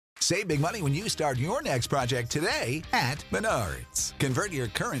Save big money when you start your next project today at Menards. Convert your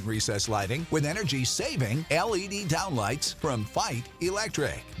current recessed lighting with energy-saving LED downlights from Fight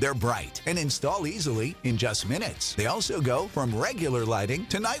Electric. They're bright and install easily in just minutes. They also go from regular lighting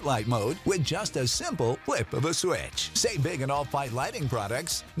to nightlight mode with just a simple flip of a switch. Save big on all Fight lighting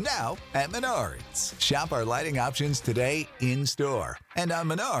products now at Menards. Shop our lighting options today in-store and on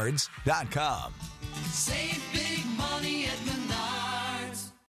Menards.com. Save big money at Menards.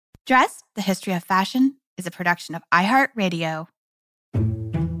 Dressed, The History of Fashion is a production of iHeartRadio.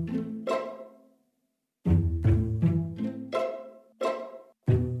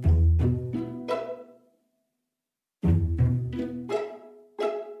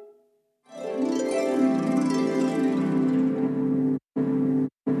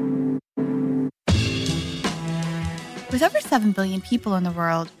 With over 7 billion people in the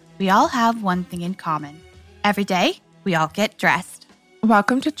world, we all have one thing in common. Every day, we all get dressed.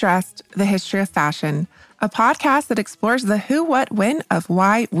 Welcome to Dressed, The History of Fashion, a podcast that explores the who, what, when of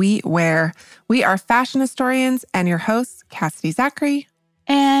why we wear. We are fashion historians and your hosts, Cassidy Zachary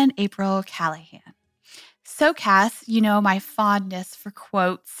and April Callahan. So, Cass, you know my fondness for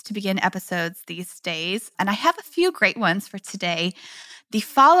quotes to begin episodes these days, and I have a few great ones for today. The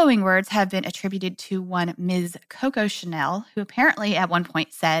following words have been attributed to one Ms. Coco Chanel, who apparently at one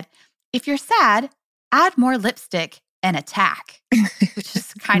point said, "If you're sad, add more lipstick and attack," which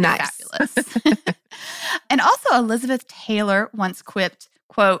is kind of fabulous. And also Elizabeth Taylor once quipped,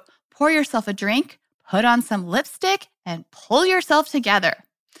 quote, "Pour yourself a drink, put on some lipstick, and pull yourself together."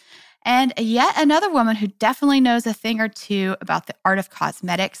 And yet another woman who definitely knows a thing or two about the art of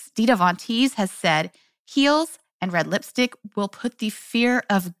cosmetics, Dita Von Teese, has said, "Heels and red lipstick will put the fear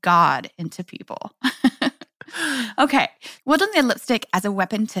of God into people." Okay, wielding the lipstick as a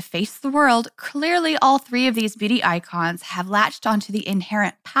weapon to face the world, clearly all three of these beauty icons have latched onto the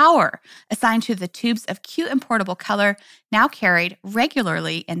inherent power assigned to the tubes of cute and portable color now carried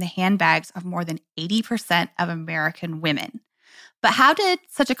regularly in the handbags of more than 80% of American women. But how did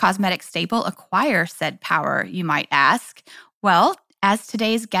such a cosmetic staple acquire said power, you might ask? Well, as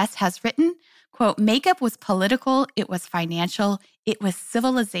today's guest has written, quote, "Makeup was political, it was financial, it was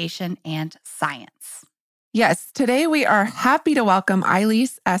civilization and science." Yes, today we are happy to welcome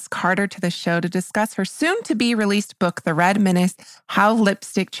Ilise S. Carter to the show to discuss her soon-to-be released book, The Red Menace, How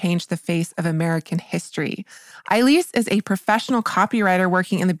Lipstick Changed the Face of American History. Ilise is a professional copywriter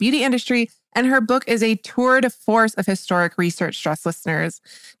working in the beauty industry, and her book is a tour de force of historic research, dress listeners,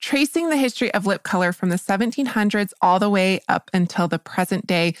 tracing the history of lip color from the 1700s all the way up until the present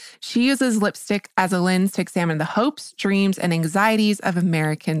day. She uses lipstick as a lens to examine the hopes, dreams, and anxieties of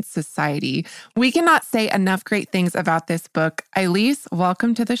American society. We cannot say enough great things about this book. Ilise,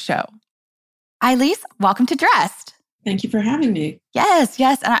 welcome to the show. Ilise, welcome to Dressed. Thank you for having me. Yes.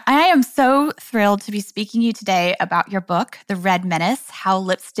 And I am so thrilled to be speaking to you today about your book, The Red Menace, How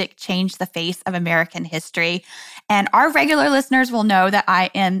Lipstick Changed the Face of American History. And our regular listeners will know that I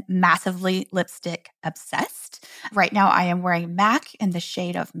am massively lipstick obsessed. Right now, I am wearing MAC in the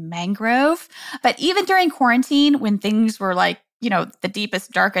shade of Mangrove. But even during quarantine, when things were like, you know, the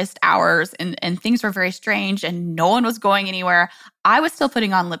deepest, darkest hours and things were very strange and no one was going anywhere, I was still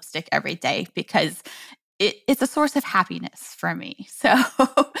putting on lipstick every day because it's a source of happiness for me. So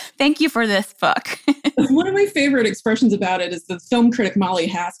thank you for this book. One of my favorite expressions about it is the film critic Molly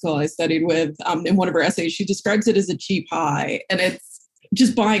Haskell I studied with in one of her essays. She describes it as a cheap high, and it's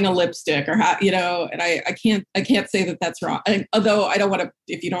just buying a lipstick or, and I can't say that that's wrong. Although I don't want to,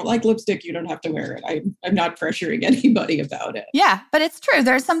 if you don't like lipstick, you don't have to wear it. I'm not pressuring anybody about it. Yeah, but it's true.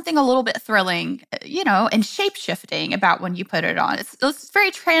 There's something a little bit thrilling, and shape-shifting about when you put it on. It's very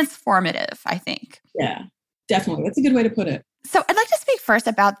transformative, I think. Yeah, definitely. That's a good way to put it. So I'd like to speak first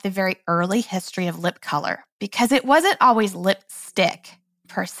about the very early history of lip color, because it wasn't always lipstick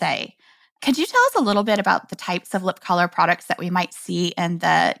per se. Could you tell us a little bit about the types of lip color products that we might see in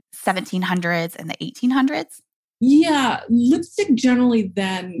the 1700s and the 1800s? Yeah, lipstick generally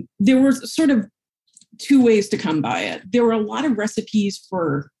then, there were sort of two ways to come by it. There were a lot of recipes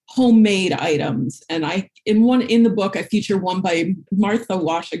for homemade items. And in the book, I feature one by Martha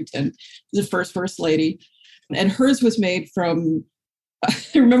Washington, the first lady. And hers was made from, I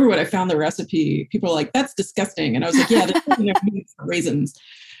remember when I found the recipe, people were like, "That's disgusting." And I was like, yeah, there's raisins,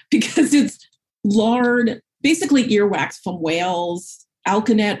 because it's lard, basically earwax from whales,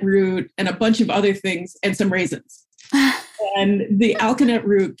 alkanet root, and a bunch of other things, and some raisins. And the alkanet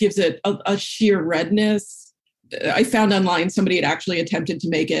root gives it a sheer redness. I found online somebody had actually attempted to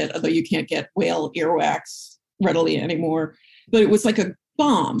make it, although you can't get whale earwax readily anymore. But it was like a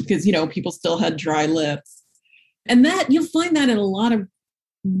bomb because, people still had dry lips. And that you'll find that in a lot of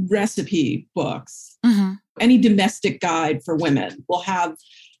recipe books. Mm-hmm. Any domestic guide for women will have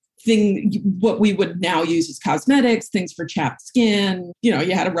what we would now use as cosmetics, things for chapped skin. You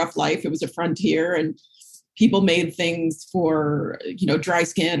had a rough life. It was a frontier, and people made things for, dry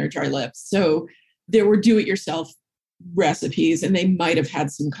skin or dry lips. So there were do-it-yourself recipes, and they might have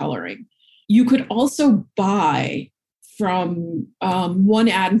had some coloring. You could also buy from one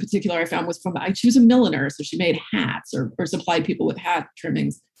ad in particular I found was she was a milliner. So she made hats or supplied people with hat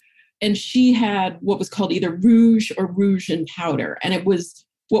trimmings. And she had what was called either rouge or rouge and powder. And it was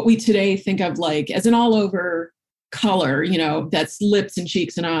what we today think of like as an all over color, that's lips and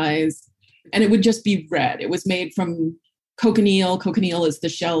cheeks and eyes. And it would just be red. It was made from cochineal. Cochineal is the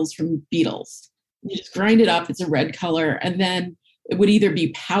shells from beetles. You just grind it up. It's a red color. And then it would either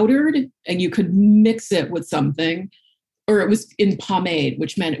be powdered and you could mix it with something, or it was in pomade,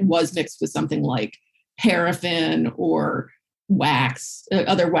 which meant it was mixed with something like paraffin or wax,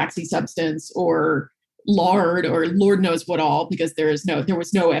 other waxy substance, or lard, or Lord knows what all, because there was no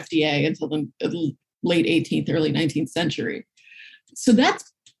FDA until the late 18th, early 19th century. So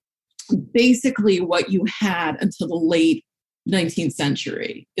that's basically what you had until the late 19th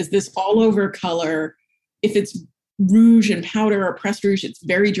century, is this all over color. If it's rouge and powder or pressed rouge, it's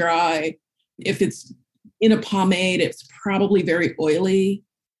very dry. If it's in a pomade, it's probably very oily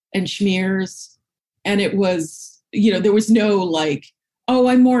and schmears. And it was, there was no like, oh,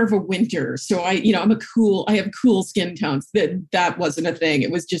 I'm more of a winter, so I have cool skin tones. That wasn't a thing.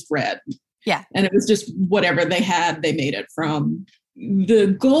 It was just red. Yeah. And it was just whatever they had, they made it from.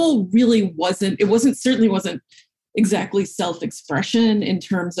 The goal really certainly wasn't exactly self-expression in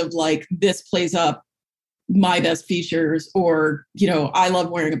terms of like, this plays up my best features, or, I love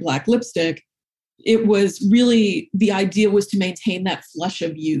wearing a black lipstick. It was really, the idea was to maintain that flush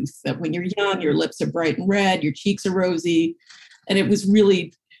of youth, that when you're young, your lips are bright and red, your cheeks are rosy. And it was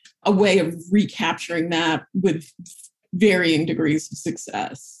really a way of recapturing that with varying degrees of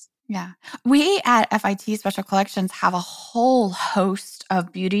success. Yeah. We at FIT Special Collections have a whole host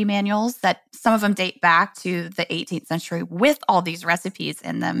of beauty manuals that some of them date back to the 18th century with all these recipes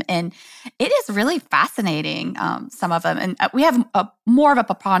in them. And it is really fascinating, some of them. And we have more of a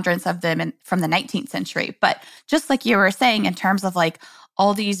preponderance of them from the 19th century. But just like you were saying, in terms of like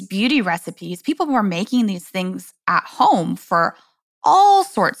all these beauty recipes, people were making these things at home for all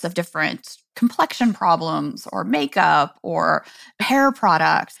sorts of different complexion problems or makeup or hair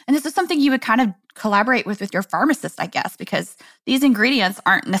products. And this is something you would kind of collaborate with your pharmacist, I guess, because these ingredients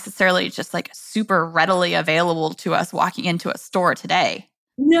aren't necessarily just like super readily available to us walking into a store today.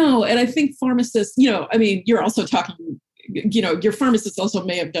 No. And I think pharmacists, you're also talking, your pharmacist also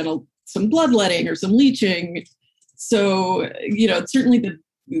may have done some bloodletting or some leaching. So, certainly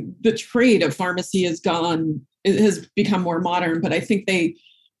the trade of pharmacy has become more modern, but I think they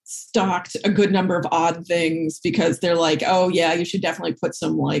stocked a good number of odd things because they're like, oh yeah, you should definitely put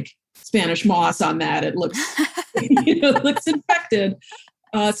some like Spanish moss on that. It looks, looks infected.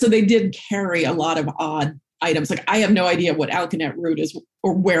 So they did carry a lot of odd items. Like I have no idea what alkanet root is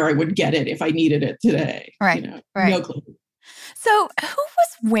or where I would get it if I needed it today. Right. Right. No clue. So who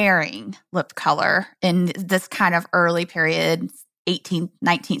was wearing lip color in this kind of early period, 18th,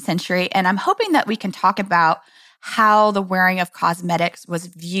 19th century? And I'm hoping that we can talk about how the wearing of cosmetics was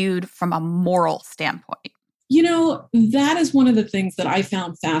viewed from a moral standpoint. That is one of the things that I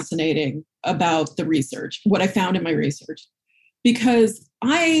found fascinating about the research, what I found in my research, because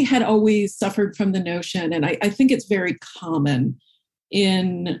I had always suffered from the notion, and I think it's very common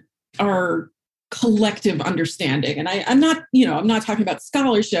in our collective understanding. And I'm not talking about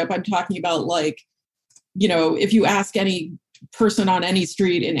scholarship. I'm talking about like, if you ask any person on any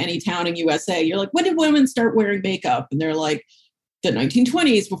street in any town in USA, you're like, when did women start wearing makeup? And they're like, the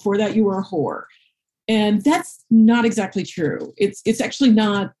 1920s. Before that, you were a whore. And that's not exactly true. It's actually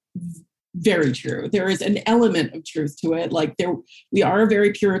not very true. There is an element of truth to it. Like we are a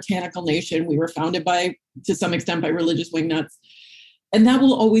very puritanical nation. We were founded to some extent by religious wingnuts. And that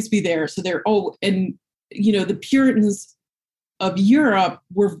will always be there. So the Puritans of Europe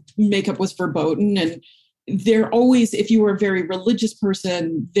makeup was verboten, and there always, if you were a very religious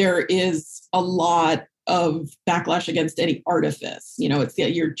person, there is a lot of backlash against any artifice. It's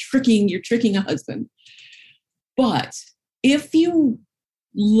you're tricking a husband. But if you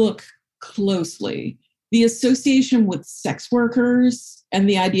look closely, the association with sex workers and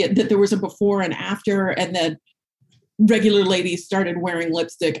the idea that there was a before and after, and that regular ladies started wearing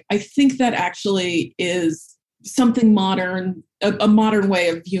lipstick, I think that actually is something modern, a modern way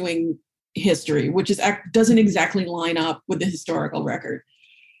of viewing history, which doesn't exactly line up with the historical record.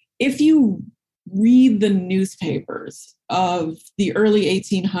 If you read the newspapers of the early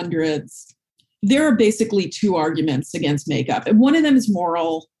 1800s, there are basically two arguments against makeup. And one of them is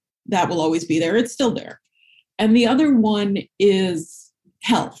moral. That will always be there. It's still there. And the other one is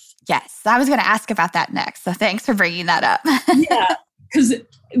health. Yes, I was going to ask about that next. So thanks for bringing that up. Yeah, because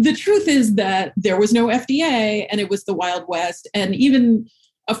the truth is that there was no FDA and it was the Wild West. And even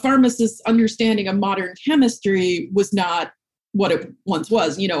a pharmacist's understanding of modern chemistry was not what it once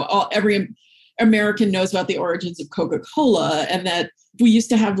was. You know, every American knows about the origins of Coca-Cola and that we used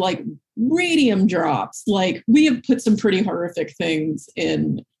to have like radium drops. Like we have put some pretty horrific things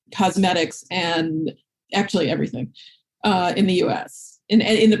in cosmetics and actually everything in the US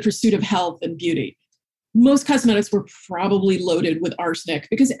in the pursuit of health and beauty. Most cosmetics were probably loaded with arsenic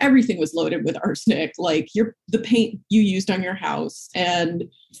because everything was loaded with arsenic, like the paint you used on your house and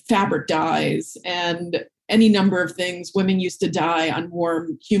fabric dyes and any number of things. Women used to die on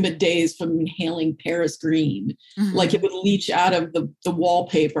warm, humid days from inhaling Paris green. Mm-hmm. Like it would leach out of the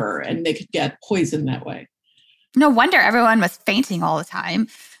wallpaper and they could get poisoned that way. No wonder everyone was fainting all the time.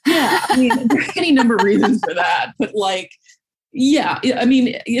 Yeah, I mean, there are any number of reasons for that. But like, yeah, I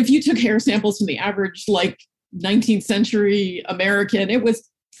mean, if you took hair samples from the average like 19th century American, it was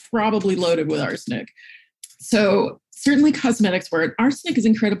probably loaded with arsenic. So certainly cosmetics were. Arsenic is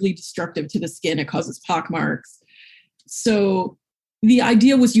incredibly destructive to the skin. It causes pockmarks. So the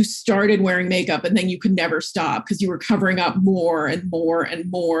idea was you started wearing makeup and then you could never stop because you were covering up more and more and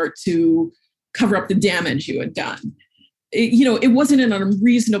more to cover up the damage you had done. It wasn't an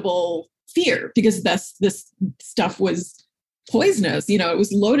unreasonable fear because this stuff was poisonous. It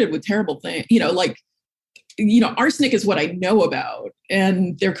was loaded with terrible things. Arsenic is what I know about.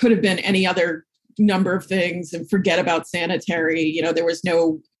 And there could have been any other number of things, and forget about sanitary. There was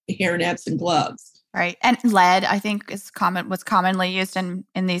no hairnets and gloves. Right. And lead, I think, was commonly used in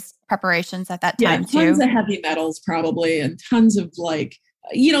these preparations at that time too. Tons of heavy metals probably, and tons of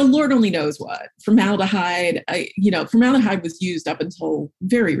Lord only knows what. Formaldehyde. Formaldehyde was used up until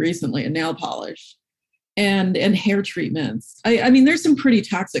very recently in nail polish and hair treatments. I mean, there's some pretty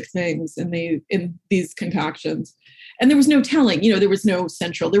toxic things in these concoctions. And there was no telling, there was no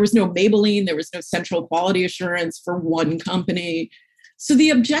Maybelline, there was no central quality assurance for one company. So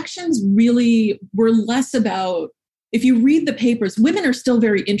the objections really were less about, if you read the papers, women are still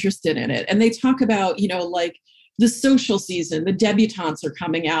very interested in it. And they talk about, the social season, the debutantes are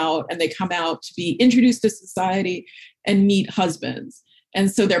coming out and they come out to be introduced to society and meet husbands.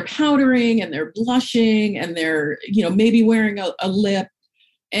 And so they're powdering and they're blushing and they're, maybe wearing a lip.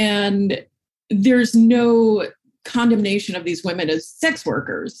 And there's no condemnation of these women as sex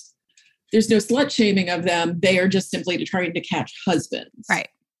workers. There's no slut shaming of them. They are just simply trying to catch husbands. Right.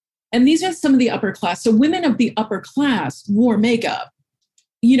 And these are some of the upper class. So women of the upper class wore makeup.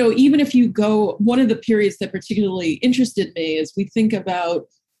 Even if you go, one of the periods that particularly interested me is we think about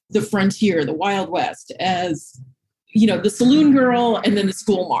the frontier, the Wild West, as, the saloon girl and then the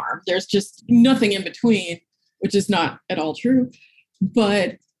school marm. There's just nothing in between, which is not at all true.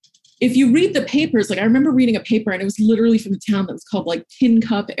 But if you read the papers, I remember reading a paper and it was literally from a town that was called Tin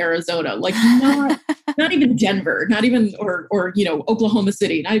Cup, Arizona, not even Denver, not even, or Oklahoma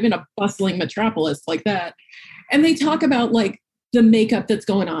City, not even a bustling metropolis like that. And they talk about the makeup that's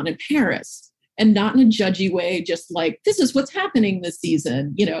going on in Paris, and not in a judgy way, just this is what's happening this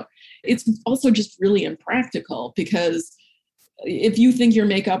season. It's also just really impractical because if you think your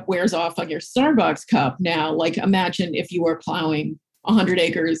makeup wears off on your Starbucks cup now, imagine if you were plowing 100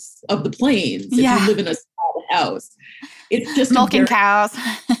 acres of the plains. If you live in a small house, it's just milking cows.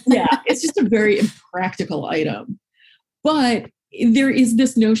 Yeah, it's just a very impractical item. But there is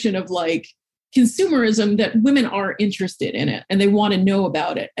this notion of consumerism that women are interested in it and they want to know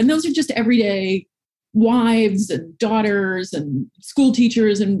about it. And those are just everyday wives and daughters and school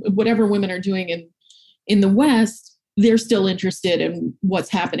teachers and whatever women are doing in the West. They're still interested in what's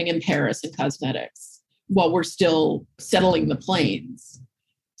happening in Paris and cosmetics while we're still settling the plains.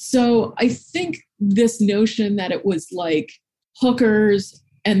 So I think this notion that it was hookers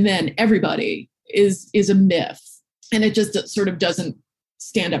and then everybody is a myth. And it just sort of doesn't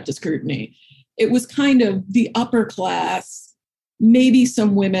stand up to scrutiny. It was kind of the upper class, maybe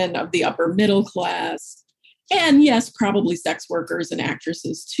some women of the upper middle class, and yes, probably sex workers and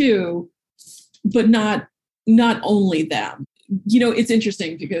actresses too, but not only them. It's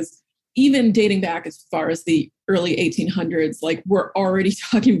interesting because even dating back as far as the early 1800s, we're already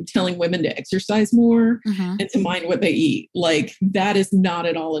telling women to exercise more and to mind what they eat. That is not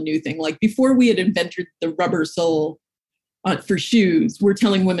at all a new thing. Before we had invented the rubber sole for shoes, we're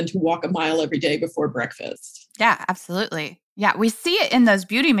telling women to walk a mile every day before breakfast. Yeah, absolutely. Yeah, we see it in those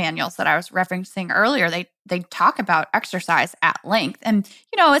beauty manuals that I was referencing earlier. They talk about exercise at length. And,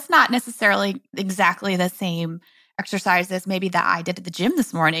 it's not necessarily exactly the same exercise as maybe that I did at the gym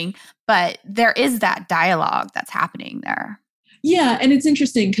this morning, but there is that dialogue that's happening there. Yeah. And it's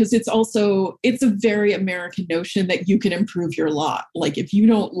interesting because it's a very American notion that you can improve your lot. Like if you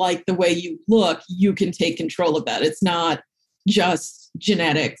don't like the way you look, you can take control of that. It's not just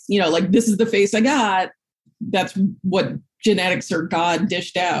genetics, like this is the face I got. That's what genetics or God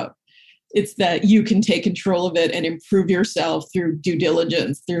dished out. It's that you can take control of it and improve yourself through due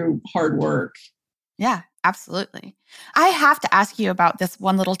diligence, through hard work. Yeah, absolutely. I have to ask you about this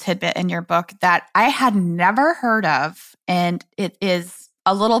one little tidbit in your book that I had never heard of. And it is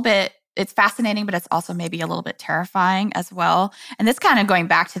it's fascinating, but it's also maybe a little bit terrifying as well. And this kind of going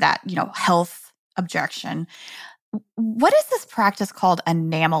back to that, health objection. What is this practice called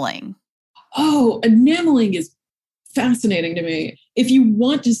enameling? Oh, enameling is fascinating to me. If you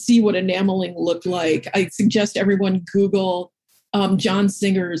want to see what enameling looked like, I suggest everyone Google John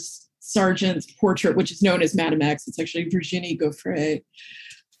Singer's Sargent's portrait, which is known as Madame X. It's actually Virginie Gaufret.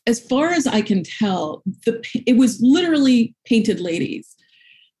 As far as I can tell, it was literally painted ladies.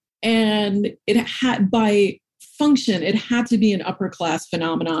 And it had, by function, it had to be an upper class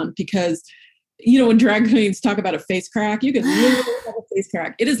phenomenon because, when drag queens talk about a face crack, you can literally have a face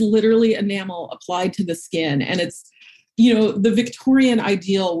crack. It is literally enamel applied to the skin. And it's, the Victorian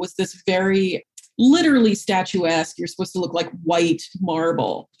ideal was this very literally statuesque. You're supposed to look like white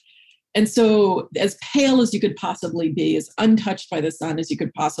marble. And so as pale as you could possibly be, as untouched by the sun as you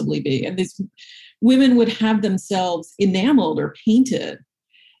could possibly be. And these women would have themselves enameled or painted.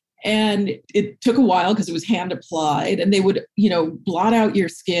 And it took a while because it was hand applied, and they would, blot out your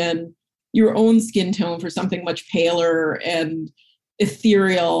skin, your own skin tone for something much paler and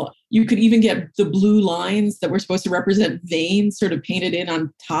ethereal. You could even get the blue lines that were supposed to represent veins sort of painted in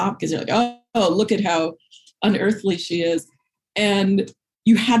on top because you're like, oh, look at how unearthly she is. And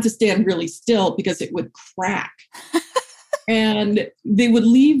you had to stand really still because it would crack. And they would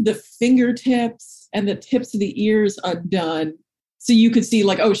leave the fingertips and the tips of the ears undone. So you could see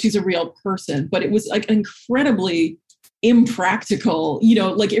like, oh, she's a real person. But it was like incredibly impractical,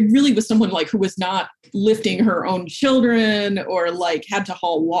 like it really was someone like who was not lifting her own children or like had to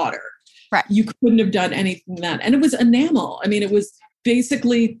haul water. Right. You couldn't have done anything that. And it was enamel. I mean, it was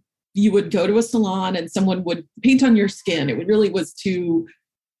basically you would go to a salon and someone would paint on your skin. It really was to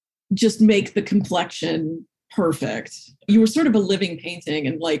just make the complexion perfect. You were sort of a living painting.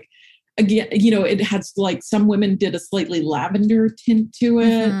 And like, again, it had like some women did a slightly lavender tint to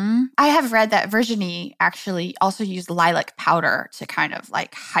it. Mm-hmm. I have read that Virginie actually also used lilac powder to kind of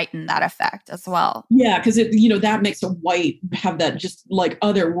like heighten that effect as well. Yeah, because that makes a white have that just like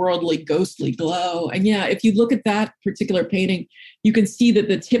otherworldly, ghostly glow. And yeah, if you look at that particular painting, you can see that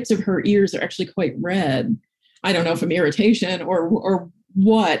the tips of her ears are actually quite red. I don't know from irritation or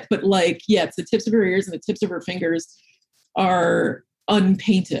what, but like, yeah, it's the tips of her ears and the tips of her fingers are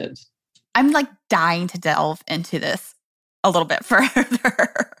unpainted. I'm like dying to delve into this a little bit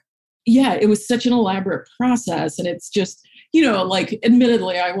further. Yeah, it was such an elaborate process. And it's just, like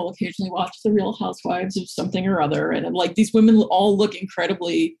admittedly, I will occasionally watch The Real Housewives of something or other. And I'm like, these women all look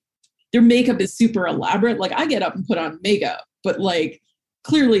incredibly, their makeup is super elaborate. Like I get up and put on makeup, but like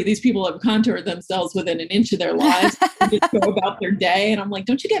clearly these people have contoured themselves within an inch of their lives and just go about their day. And I'm like,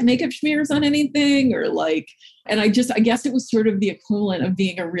 don't you get makeup smears on anything? Or like, and I guess it was sort of the equivalent of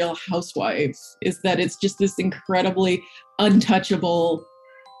being a real housewife, is that it's just this incredibly untouchable,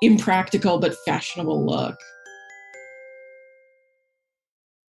 impractical, but fashionable look.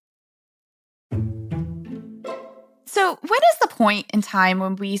 So when is the point in time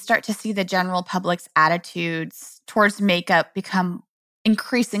when we start to see the general public's attitudes towards makeup become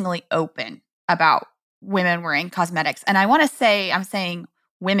increasingly open about women wearing cosmetics? And I want to say, I'm saying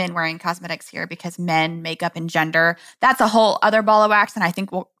women wearing cosmetics here because men, makeup, and gender, that's a whole other ball of wax. And I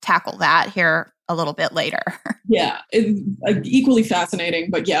think we'll tackle that here a little bit later. Yeah, it's equally fascinating,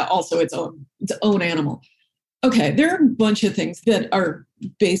 but yeah, also its own animal. Okay, there are a bunch of things that are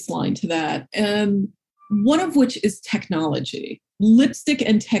baseline to that. And one of which is technology. Lipstick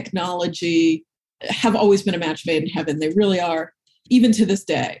and technology have always been a match made in heaven. They really are, even to this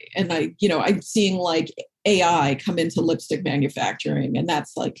day. And I'm seeing like AI come into lipstick manufacturing, and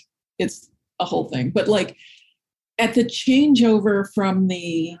that's like, it's a whole thing. But like at the changeover from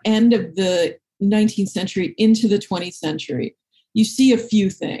the end of the 19th century into the 20th century, you see a few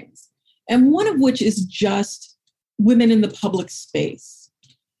things. And one of which is just women in the public space.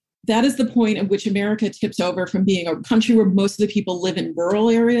 That is the point at which America tips over from being a country where most of the people live in rural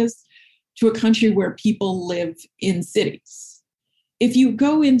areas to a country where people live in cities. If you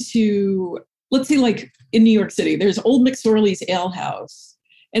go into, let's say like in New York City, there's Old McSorley's Ale House.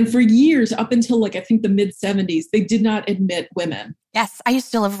 And for years, up until like, I think the mid 70s, they did not admit women. Yes, I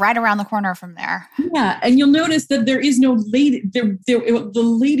used to live right around the corner from there. Yeah, and you'll notice that there is no lady. The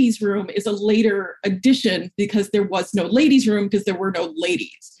ladies' room is a later addition because there was no ladies' room because there were no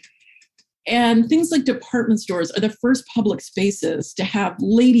ladies. And things like department stores are the first public spaces to have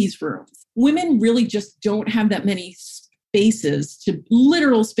ladies' rooms. Women really just don't have that many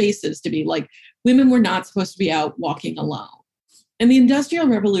literal spaces to be like, women were not supposed to be out walking alone. And the Industrial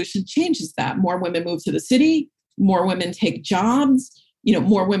Revolution changes that. More women move to the city, more women take jobs,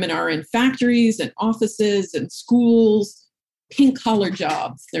 more women are in factories and offices and schools, pink collar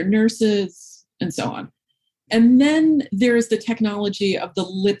jobs, they're nurses and so on. And then there's the technology of the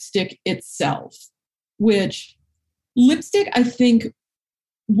lipstick itself, which lipstick, I think,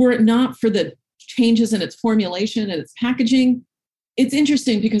 were it not for the changes in its formulation and its packaging, it's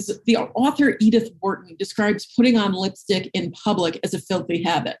interesting because the author Edith Wharton describes putting on lipstick in public as a filthy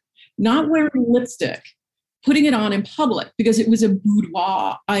habit, not wearing lipstick, putting it on in public because it was a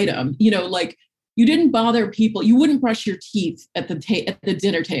boudoir item. Like you didn't bother people. You wouldn't brush your teeth at the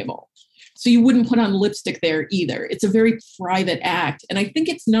dinner table. So you wouldn't put on lipstick there either. It's a very private act. And I think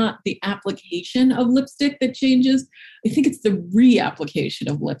it's not the application of lipstick that changes. I think it's the reapplication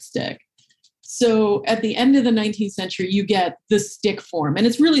of lipstick. So at the end of the 19th century, you get the stick form, and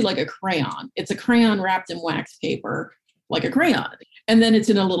it's really like a crayon. It's a crayon wrapped in wax paper, like a crayon, and then it's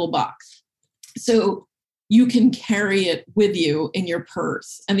in a little box. So you can carry it with you in your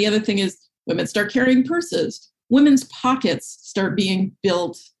purse. And the other thing is women start carrying purses. Women's pockets start being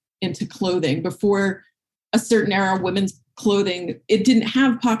built into clothing. Before a certain era, women's clothing, it didn't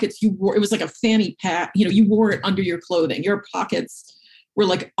have pockets. It was like a fanny pack. You wore it under your clothing. Your pockets were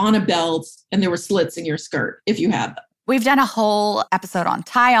like on a belt and there were slits in your skirt if you had them. We've done a whole episode on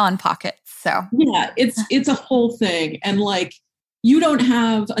tie-on pockets. So yeah, it's a whole thing. And like, you don't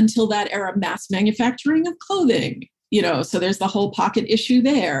have until that era mass manufacturing of clothing, so there's the whole pocket issue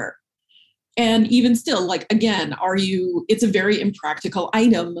there. And even still, like, again, it's a very impractical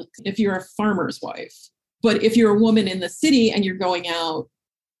item if you're a farmer's wife. But if you're a woman in the city and you're going out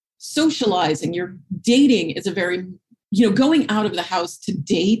socializing, you're dating is a very, going out of the house to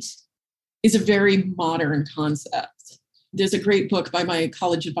date is a very modern concept. There's a great book by my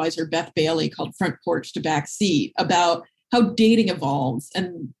college advisor, Beth Bailey, called Front Porch to Back Seat, about how dating evolves.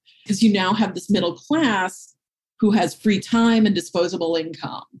 And because you now have this middle class who has free time and disposable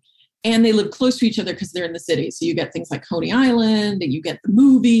income. And they live close to each other because they're in the city. So you get things like Coney Island, and you get the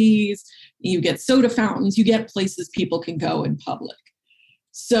movies, you get soda fountains, you get places people can go in public.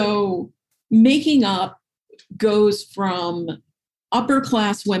 So making up goes from upper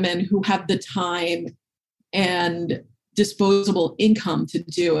class women who have the time and disposable income to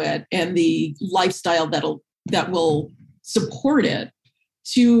do it and the lifestyle that will support it,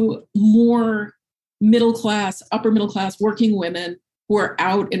 to more middle class, upper middle class working women who are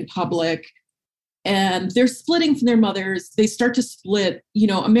out in public and they're splitting from their mothers. They start to split.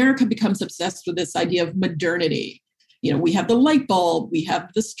 America becomes obsessed with this idea of modernity. We have the light bulb, we have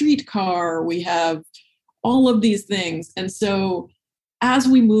the streetcar, we have all of these things. And so as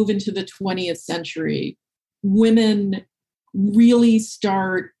we move into the 20th century, women really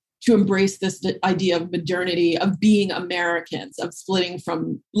start to embrace this idea of modernity, of being Americans, of splitting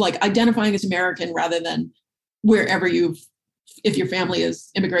from like identifying as American rather than wherever if your family is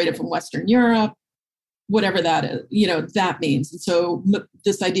immigrated from Western Europe, whatever that is, that means. And so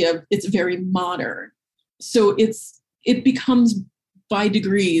this idea of it's very modern. So it becomes by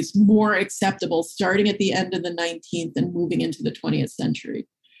degrees more acceptable starting at the end of the 19th and moving into the 20th century.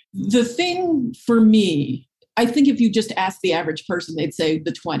 The thing for me, I think if you just ask the average person, they'd say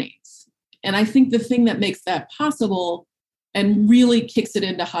the 20s. And I think the thing that makes that possible and really kicks it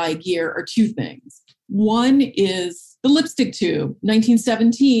into high gear are two things. One is the lipstick tube.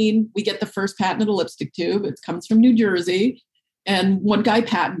 1917, we get the first patent of the lipstick tube. It comes from New Jersey. And one guy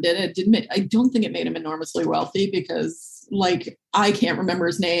patented it. I don't think it made him enormously wealthy because, like, I can't remember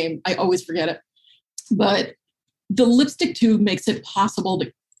his name. I always forget it. But the lipstick tube makes it possible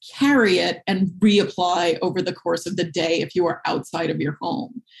to carry it and reapply over the course of the day if you are outside of your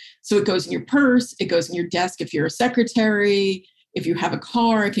home. So it goes in your purse. It goes in your desk if you're a secretary. If you have a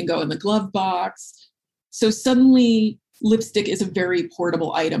car, it can go in the glove box. So suddenly lipstick is a very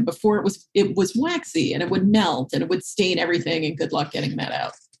portable item. Before it was waxy and it would melt and it would stain everything, and good luck getting that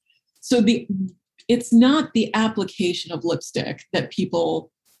out. So it's not the application of lipstick that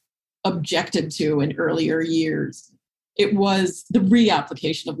people objected to in earlier years. It was the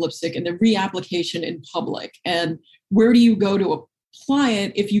reapplication of lipstick and the reapplication in public. And where do you go to apply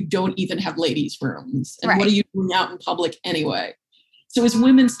it if you don't even have ladies' rooms? And what are you doing out in public anyway? So as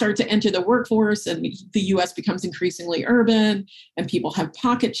women start to enter the workforce and the US becomes increasingly urban and people have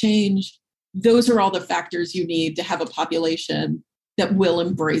pocket change, those are all the factors you need to have a population that will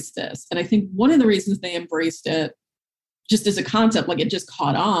embrace this. And I think one of the reasons they embraced it, just as a concept, like it just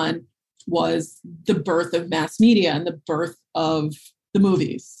caught on, was the birth of mass media and the birth of the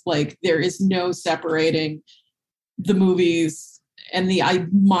movies. Like there is no separating the movies and the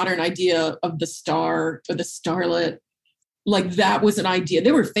modern idea of the star or the starlet. Like that was an idea.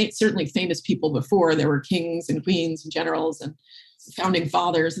 There were certainly famous people before. There were kings and queens and generals and founding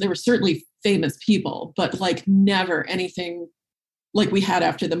fathers. There were certainly famous people, but like never anything like we had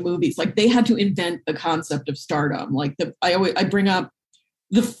after the movies. Like they had to invent the concept of stardom. Like I bring up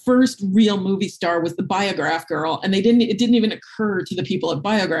the first real movie star was the Biograph girl. And it didn't even occur to the people at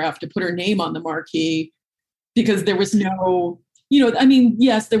Biograph to put her name on the marquee because there was no,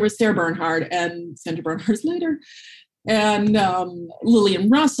 yes, there was Sarah Bernhardt and Sandra Bernhardt's later and Lillian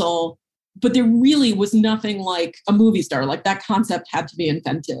Russell, but there really was nothing like a movie star. Like that concept had to be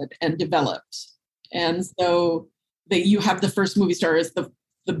invented and developed. And so you have the first movie star as the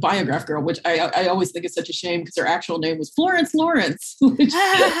Biograph girl, which I always think is such a shame because her actual name was Florence Lawrence, which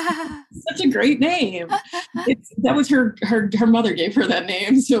is such a great name. That was her mother gave her that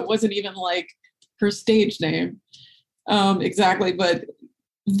name. So it wasn't even like her stage name. Exactly. But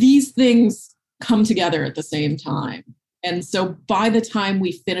these things come together at the same time. And so by the time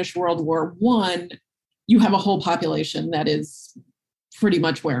we finish World War I, you have a whole population that is pretty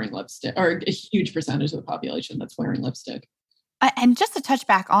much wearing lipstick, or a huge percentage of the population that's wearing lipstick. And just to touch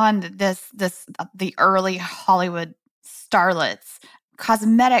back on the early Hollywood starlets,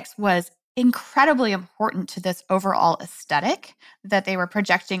 cosmetics was incredibly important to this overall aesthetic that they were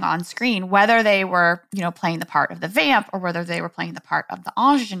projecting on screen, whether they were, playing the part of the vamp or whether they were playing the part of the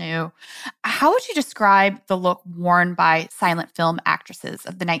ingenue. How would you describe the look worn by silent film actresses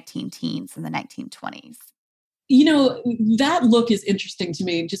of the 19-teens and the 1920s? That look is interesting to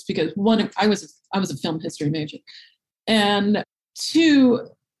me just because one, I was a film history major. And two,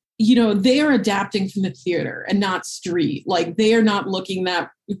 they are adapting from the theater and not street. Like they are not looking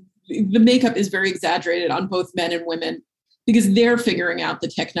the makeup is very exaggerated on both men and women because they're figuring out the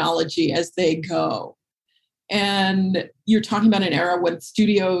technology as they go. And you're talking about an era when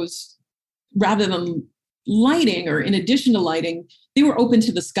studios, rather than lighting or in addition to lighting, they were open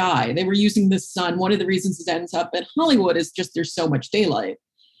to the sky. They were using the sun. One of the reasons it ends up at Hollywood is just there's so much daylight.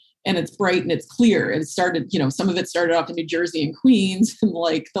 And it's bright and it's clear. And it started, some of it started off in New Jersey and Queens, and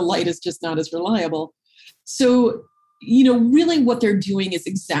like the light is just not as reliable. So, really what they're doing is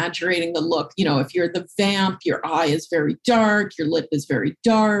exaggerating the look. If you're the vamp, your eye is very dark, your lip is very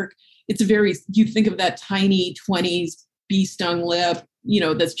dark. You think of that tiny 20s bee stung lip,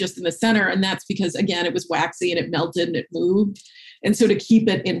 that's just in the center. And that's because, again, it was waxy and it melted and it moved. And so to keep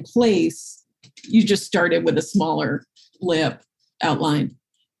it in place, you just started with a smaller lip outline.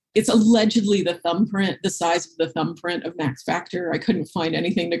 It's allegedly the thumbprint, the size of the thumbprint of Max Factor. I couldn't find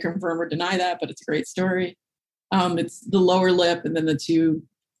anything to confirm or deny that, but it's a great story. It's the lower lip and then the two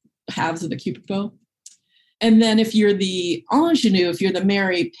halves of the cupid bow. And then if you're the ingenue, if you're the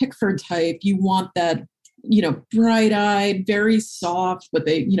Mary Pickford type, you want that, bright-eyed, very soft, but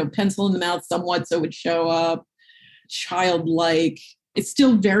they, pencil in the mouth somewhat so it would show up, childlike. It's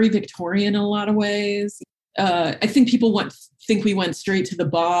still very Victorian in a lot of ways. I think people think we went straight to the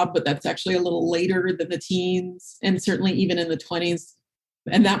bob, but that's actually a little later than the teens, and certainly even in the 20s.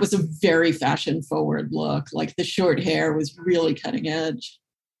 And that was a very fashion forward look. Like the short hair was really cutting edge.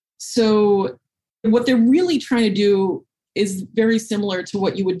 So what they're really trying to do is very similar to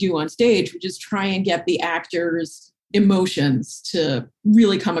what you would do on stage, which is try and get the actors' emotions to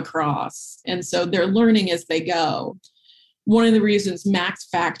really come across. And so they're learning as they go. One of the reasons Max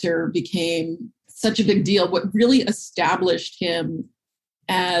Factor became such a big deal, what really established him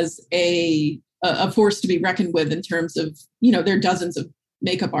as a force to be reckoned with in terms of, there are dozens of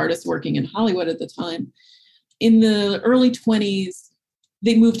makeup artists working in Hollywood at the time. In the early 20s,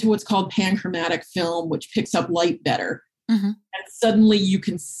 they moved to what's called panchromatic film, which picks up light better. Mm-hmm. And suddenly you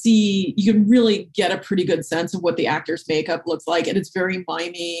can really get a pretty good sense of what the actor's makeup looks like. And it's very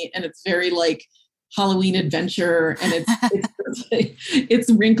mimey and it's very like Halloween adventure, and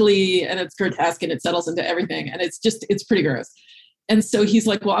it's wrinkly and it's grotesque and it settles into everything. And it's pretty gross. And so he's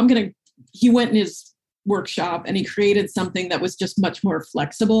like, well, he went in his workshop and he created something that was just much more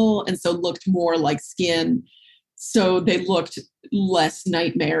flexible. And so looked more like skin, So they looked less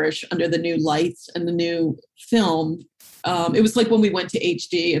nightmarish under the new lights and the new film. It was like when we went to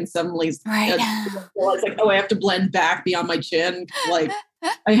HD and suddenly Right. I was like, oh, I have to blend back beyond my chin. Like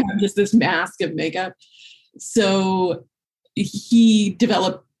I have just this mask of makeup. So he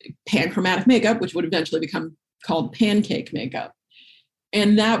developed panchromatic makeup, which would eventually become called pancake makeup.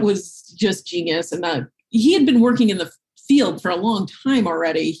 And that was just genius. And that he had been working in the field for a long time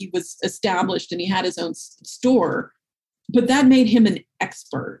already. He was established and he had his own store, but that made him an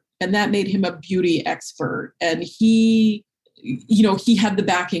expert, and that made him a beauty expert. And he had the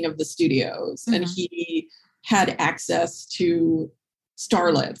backing of the studios, and he had access to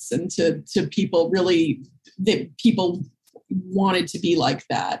starlets and to people really that people wanted to be like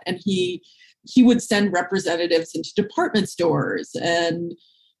that. And he would send representatives into department stores, and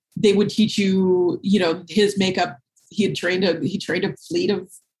they would teach you, his makeup. He trained a fleet of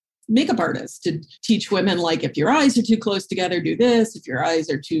makeup artists to teach women, like, if your eyes are too close together, do this. If your eyes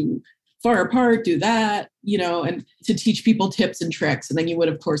are too far apart, do that, and to teach people tips and tricks. And then you would,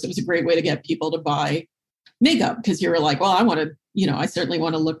 of course, it was a great way to get people to buy makeup, because you were like, well, I want to, I certainly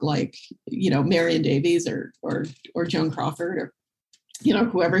want to look like, Marion Davies or Joan Crawford or,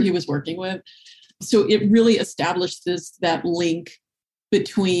 whoever he was working with. So it really established that link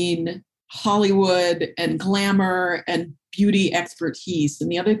between Hollywood and glamour and beauty expertise.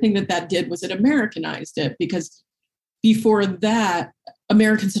 And the other thing that did was it Americanized it, because before that,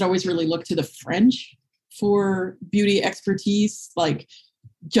 Americans had always really looked to the French for beauty expertise, like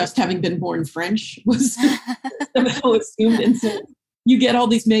just having been born French was somehow assumed. And so you get all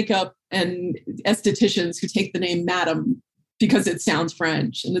these makeup and estheticians who take the name Madame because it sounds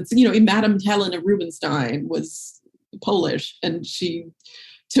French. And it's, Madame Helena Rubinstein was Polish, and she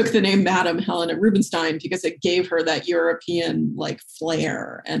took the name Madame Helena Rubinstein because it gave her that European like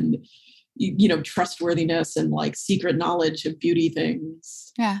flair and, trustworthiness and like secret knowledge of beauty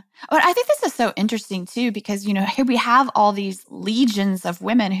things. Yeah. But I think this is so interesting too, because, here we have all these legions of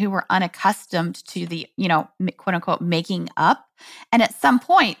women who were unaccustomed to the, quote unquote, making up. And at some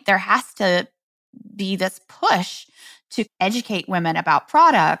point there has to be this push to educate women about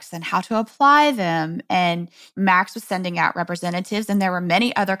products and how to apply them. And Max was sending out representatives, and there were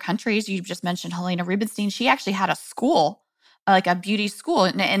many other countries. You just mentioned Helena Rubinstein. She actually had a school, like a beauty school.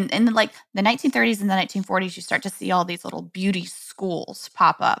 And in like the 1930s and the 1940s, you start to see all these little beauty schools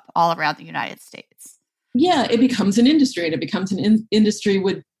pop up all around the United States. Yeah, it becomes an industry, and it becomes an industry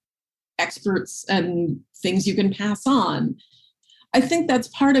with experts and things you can pass on. I think that's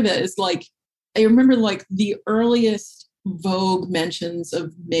part of it. Is like, I remember like the earliest Vogue mentions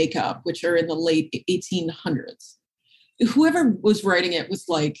of makeup, which are in the late 1800s. Whoever was writing it was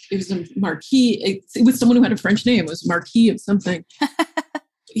like, it was a Marquis. It was someone who had a French name. It was Marquis of something.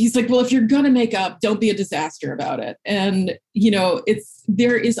 He's like, well, if you're going to make up, don't be a disaster about it. And,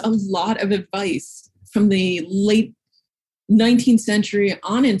 there is a lot of advice from the late 19th century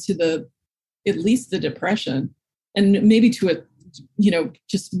on into at least the Depression, and maybe to a,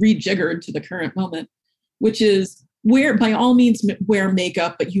 just rejiggered to the current moment, which is by all means wear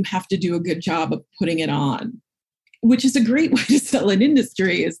makeup, but you have to do a good job of putting it on, which is a great way to sell an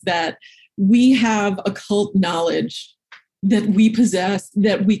industry, is that we have occult knowledge that we possess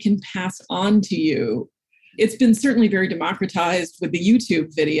that we can pass on to you. It's been certainly very democratized with the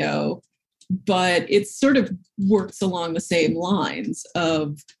YouTube video, but it sort of works along the same lines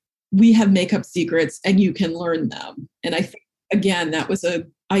of, we have makeup secrets and you can learn them. And I think, again, that was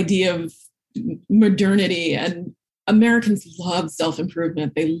an idea of modernity, and Americans love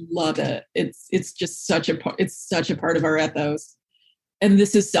self-improvement. They love it. It's just such a part of our ethos. And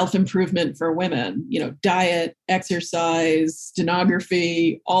this is self-improvement for women, diet, exercise,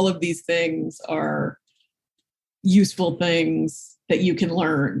 stenography, all of these things are useful things that you can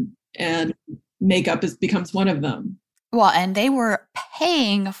learn. And makeup becomes one of them. Well, and they were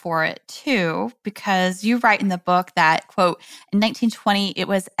paying for it too, because you write in the book that, quote, in 1920, it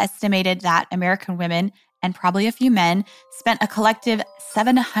was estimated that American women, and probably a few men, spent a collective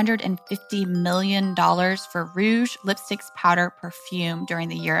 $750 million for rouge, lipsticks, powder, perfume during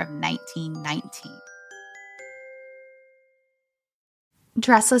the year of 1919.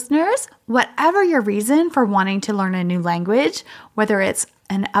 Dress listeners, whatever your reason for wanting to learn a new language, whether it's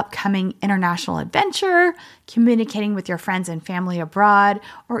an upcoming international adventure, communicating with your friends and family abroad,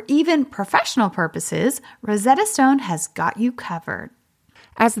 or even professional purposes, Rosetta Stone has got you covered.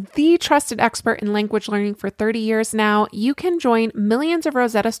 As the trusted expert in language learning for 30 years now, you can join millions of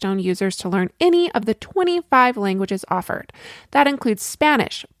Rosetta Stone users to learn any of the 25 languages offered. That includes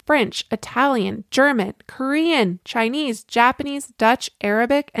Spanish, French, Italian, German, Korean, Chinese, Japanese, Dutch,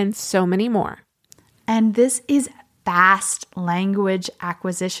 Arabic, and so many more. And this is fast language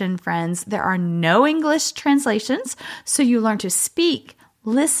acquisition, friends. There are no English translations, so you learn to speak,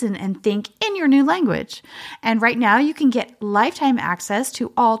 listen, and think in your new language. And right now, you can get lifetime access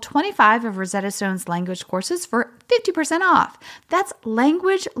to all 25 of Rosetta Stone's language courses for 50% off. That's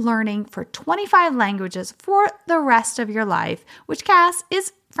language learning for 25 languages for the rest of your life, which, Cass,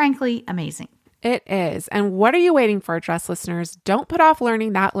 is frankly amazing. It is. And what are you waiting for, Dress listeners? Don't put off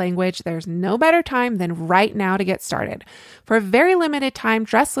learning that language. There's no better time than right now to get started. For a very limited time,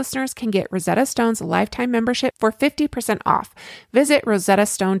 Dress listeners can get Rosetta Stone's lifetime membership for 50% off. Visit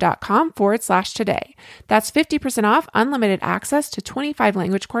rosettastone.com/today. That's 50% off unlimited access to 25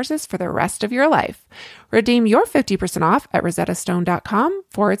 language courses for the rest of your life. Redeem your 50% off at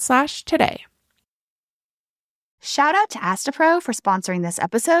rosettastone.com/today. Shout out to Astapro for sponsoring this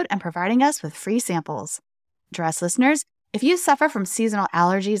episode and providing us with free samples. Dress listeners, if you suffer from seasonal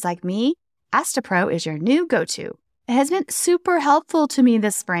allergies like me, Astapro is your new go-to. It has been super helpful to me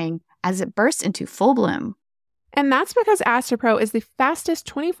this spring as it burst into full bloom. And that's because Astapro is the fastest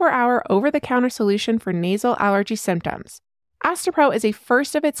 24-hour over-the-counter solution for nasal allergy symptoms. Astapro is a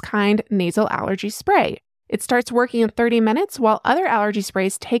first-of-its-kind nasal allergy spray. It starts working in 30 minutes while other allergy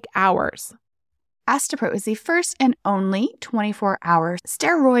sprays take hours. Astapro is the first and only 24-hour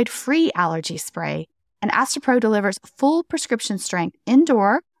steroid-free allergy spray, and Astapro delivers full prescription strength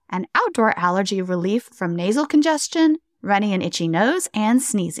indoor and outdoor allergy relief from nasal congestion, runny and itchy nose, and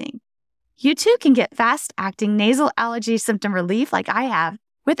sneezing. You too can get fast-acting nasal allergy symptom relief like I have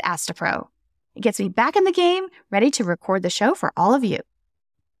with Astapro. It gets me back in the game, ready to record the show for all of you.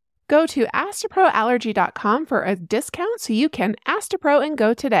 Go to astaproallergy.com for a discount so you can Astapro and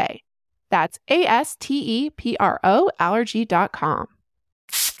go today. That's ASTEPRO allergy.com.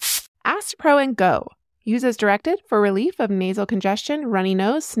 Astapro and go. Use as directed for relief of nasal congestion, runny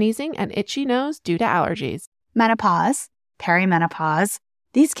nose, sneezing, and itchy nose due to allergies. Menopause, perimenopause,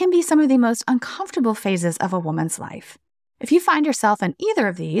 these can be some of the most uncomfortable phases of a woman's life. If you find yourself in either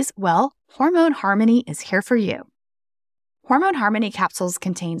of these, well, Hormone Harmony is here for you. Hormone Harmony capsules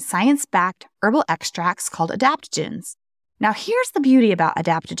contain science-backed herbal extracts called adaptogens. Now, here's the beauty about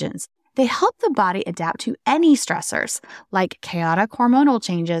adaptogens. They help the body adapt to any stressors, like chaotic hormonal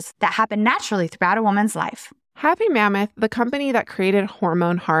changes that happen naturally throughout a woman's life. Happy Mammoth, the company that created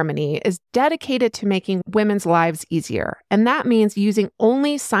Hormone Harmony, is dedicated to making women's lives easier. And that means using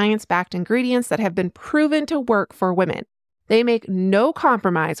only science-backed ingredients that have been proven to work for women. They make no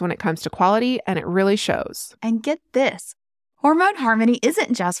compromise when it comes to quality, and it really shows. And get this. Hormone Harmony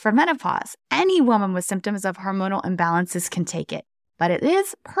isn't just for menopause. Any woman with symptoms of hormonal imbalances can take it. But it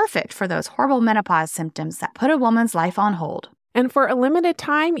is perfect for those horrible menopause symptoms that put a woman's life on hold. And for a limited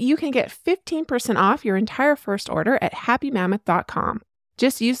time, you can get 15% off your entire first order at happymammoth.com.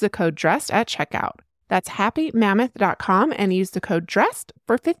 Just use the code DRESSED at checkout. That's happymammoth.com and use the code DRESSED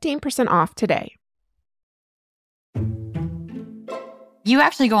for 15% off today. You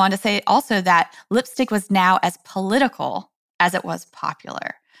actually go on to say also that lipstick was now as political as it was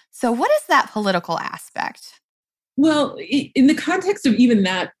popular. So what is that political aspect? Well, in the context of even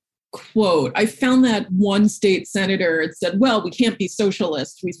that quote, I found that one state senator had said, well, we can't be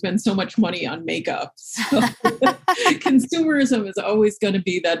socialist. We spend so much money on makeup. So consumerism is always going to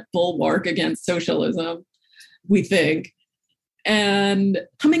be that bulwark against socialism, we think. And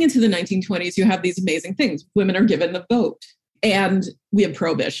coming into the 1920s, you have these amazing things. Women are given the vote and we have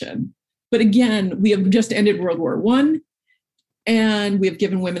prohibition. But again, we have just ended World War I. And we have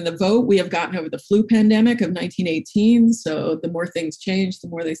given women the vote. We have gotten over the flu pandemic of 1918. So the more things change, the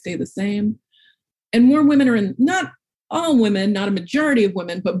more they stay the same. And more women are in, not all women, not a majority of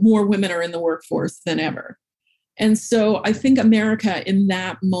women, but more women are in the workforce than ever. And so I think America in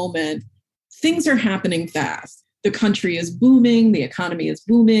that moment, things are happening fast. The country is booming. The economy is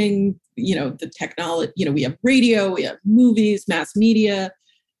booming. The technology, we have radio, we have movies, mass media.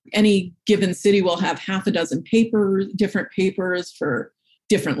 Any given city will have half a dozen different papers for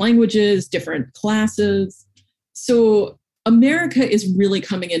different languages, different classes. So America is really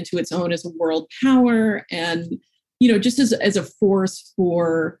coming into its own as a world power and, just as a force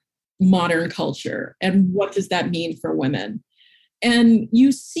for modern culture. And what does that mean for women? And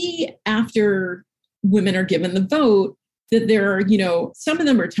you see after women are given the vote that there are, some of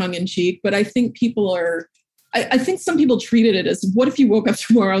them are tongue in cheek, but I think I think some people treated it as, what if you woke up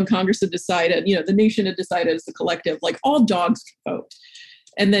tomorrow and Congress had decided, the nation had decided as a collective, like all dogs can vote.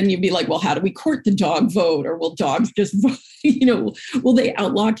 And then you'd be like, well, how do we court the dog vote? Or will dogs just vote? Will they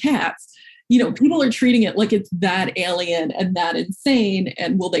outlaw cats? people are treating it like it's that alien and that insane.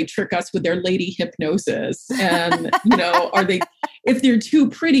 And will they trick us with their lady hypnosis? And, if they're too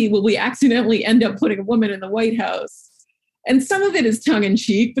pretty, will we accidentally end up putting a woman in the White House? And some of it is tongue in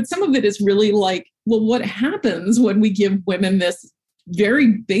cheek, but some of it is really like, well, what happens when we give women this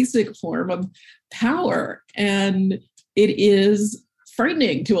very basic form of power? And it is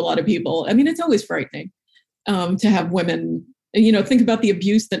frightening to a lot of people. I mean, it's always frightening to have women, think about the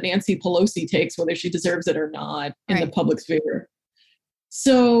abuse that Nancy Pelosi takes, whether she deserves it or not, in the public sphere.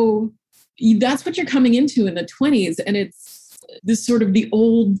 So that's what you're coming into in the 20s. And it's this sort of the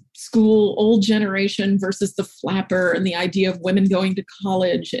old school, old generation versus the flapper, and the idea of women going to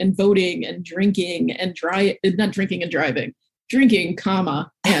college and voting and drinking and not drinking and driving. Drinking,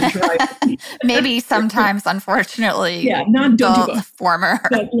 and driving. Maybe sometimes, unfortunately, don't do the both. Former.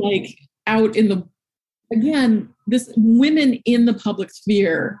 But like out in this women in the public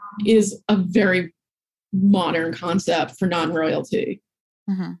sphere is a very modern concept for non-royalty,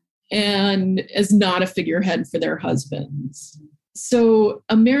 and is not a figurehead for their husbands. So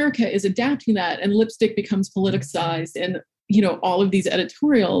America is adapting that, and lipstick becomes politicized, and all of these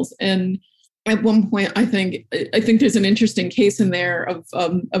editorials. And at one point, I think there's an interesting case in there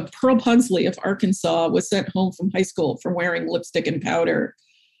of Pearl Pugsley of Arkansas was sent home from high school for wearing lipstick and powder.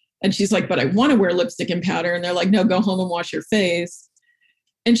 And she's like, but I want to wear lipstick and powder. And they're like, no, go home and wash your face.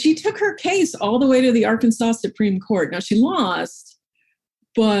 And she took her case all the way to the Arkansas Supreme Court. Now, she lost,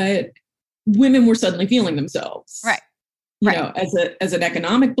 but women were suddenly feeling themselves. Right. As an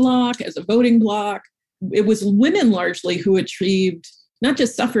economic bloc, as a voting bloc. It was women largely who achieved not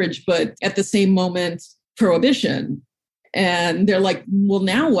just suffrage, but at the same moment, prohibition. And they're like, well,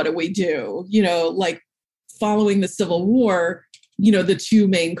 now what do we do? Like following the Civil War, the two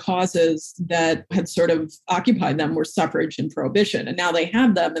main causes that had sort of occupied them were suffrage and prohibition. And now they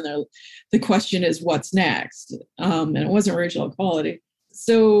have them. And the question is, what's next? And it wasn't racial equality.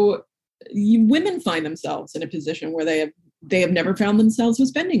 So women find themselves in a position where they have never found themselves with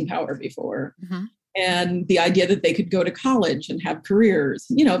spending power before. And the idea that they could go to college and have careers,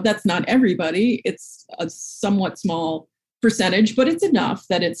 that's not everybody. It's a somewhat small percentage, but it's enough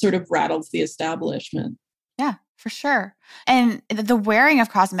that it sort of rattles the establishment. Yeah, for sure. And the wearing of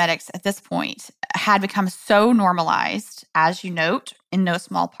cosmetics at this point had become so normalized, as you note, in no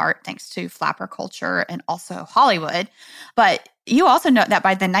small part thanks to flapper culture and also Hollywood. But you also note that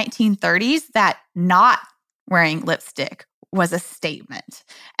by the 1930s, that not wearing lipstick was a statement.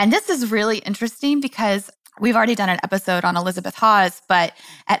 And this is really interesting because we've already done an episode on Elizabeth Hawes, but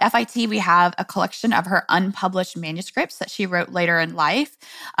at FIT, we have a collection of her unpublished manuscripts that she wrote later in life.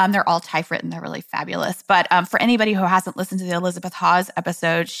 They're all typewritten. They're really fabulous. But for anybody who hasn't listened to the Elizabeth Hawes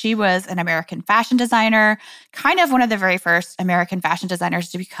episode, she was an American fashion designer, kind of one of the very first American fashion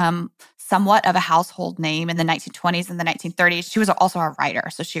designers to become somewhat of a household name in the 1920s and the 1930s. She was also a writer.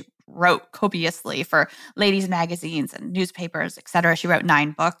 So she wrote copiously for ladies' magazines and newspapers, et cetera. She wrote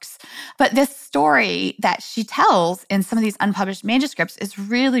 9 books. But this story that she tells in some of these unpublished manuscripts is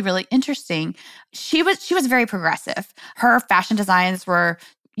really, really interesting. She was very progressive. Her fashion designs were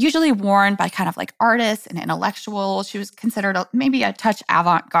usually worn by kind of like artists and intellectuals. She was considered maybe a touch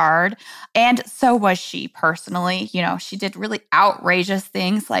avant-garde. And so was she personally. She did really outrageous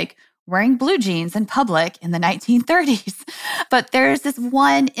things like wearing blue jeans in public in the 1930s. But there's this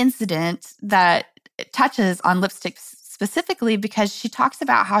one incident that touches on lipstick specifically because she talks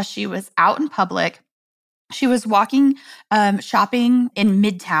about how she was out in public. She was walking, shopping in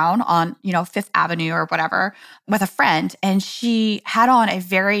Midtown on, Fifth Avenue or whatever with a friend. And she had on a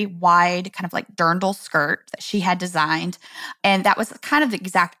very wide kind of like dirndl skirt that she had designed. And that was kind of the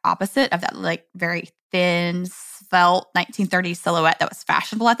exact opposite of that like very thin, svelte 1930s silhouette that was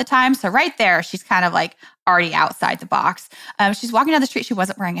fashionable at the time. So right there, she's kind of like already outside the box. She's walking down the street. She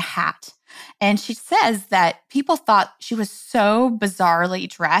wasn't wearing a hat. And she says that people thought she was so bizarrely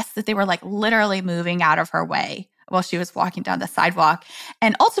dressed that they were like literally moving out of her way while she was walking down the sidewalk.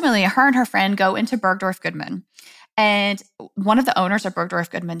 And ultimately, her and her friend go into Bergdorf Goodman. And one of the owners of Bergdorf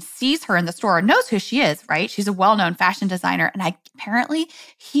Goodman sees her in the store, knows who she is, right? She's a well-known fashion designer. And apparently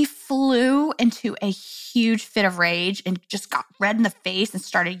he flew into a huge fit of rage and just got red in the face and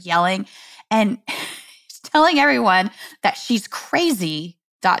started yelling and telling everyone that she's crazy, ...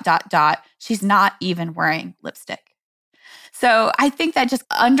 She's not even wearing lipstick. So I think that just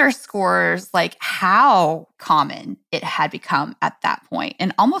underscores like how common it had become at that point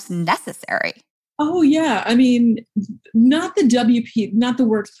and almost necessary. Oh, yeah. I mean, not the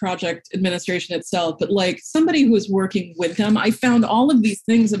Works Project Administration itself, but like somebody who was working with them. I found all of these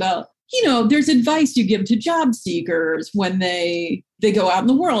things about, there's advice you give to job seekers when they they go out in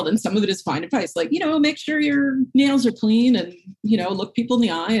the world, and some of it is fine advice, like, make sure your nails are clean and, look people in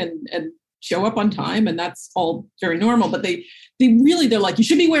the eye and show up on time. And that's all very normal. But they're like, you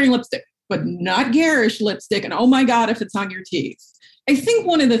should be wearing lipstick, but not garish lipstick. And oh my God, if it's on your teeth. I think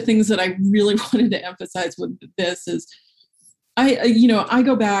one of the things that I really wanted to emphasize with this is I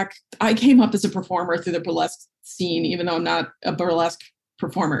go back, I came up as a performer through the burlesque scene, even though I'm not a burlesque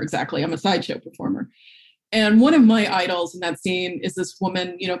performer exactly. I'm a sideshow performer. And one of my idols in that scene is this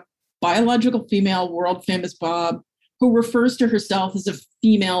woman, biological female, world famous Bob, who refers to herself as a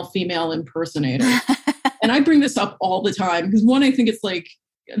female impersonator. And I bring this up all the time because one, I think it's like,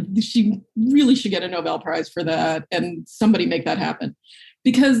 she really should get a Nobel Prize for that, and somebody make that happen,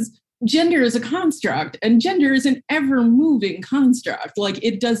 because gender is a construct, and gender is an ever moving construct. Like,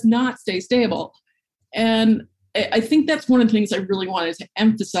 it does not stay stable. And I think that's one of the things I really wanted to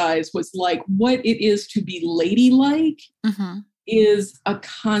emphasize was like what it is to be ladylike is a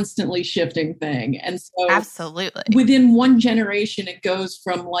constantly shifting thing. And so absolutely within one generation, it goes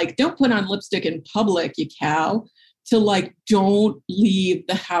from like, don't put on lipstick in public, you cow, to like, don't leave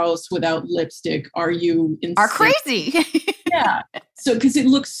the house without lipstick. Are you insane? Are crazy? Yeah. So, because it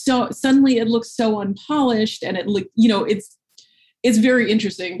looks so unpolished, and it's very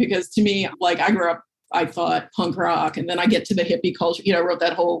interesting because to me, like, I grew up, I thought punk rock, and then I get to the hippie culture. I wrote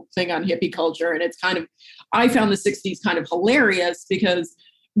that whole thing on hippie culture, and it's kind of, I found the 60s kind of hilarious because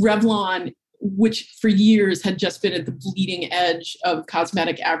Revlon, which for years had just been at the bleeding edge of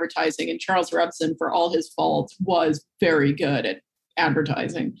cosmetic advertising, and Charles Revson, for all his faults, was very good at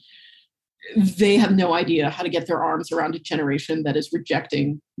advertising. They have no idea how to get their arms around a generation that is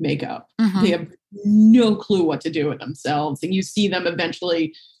rejecting makeup. They have no clue what to do with themselves. And you see them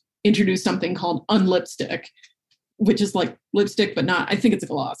eventually introduce something called unlipstick, which is like lipstick, but not, I think it's a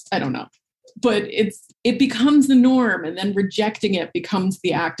gloss. I don't know. But it becomes the norm, and then rejecting it becomes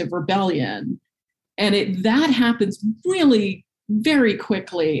the act of rebellion. And that happens really very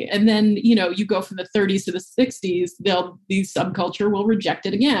quickly. And then, you go from the 30s to the 60s, the subculture will reject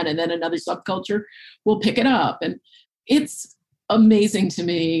it again. And then another subculture will pick it up. And it's amazing to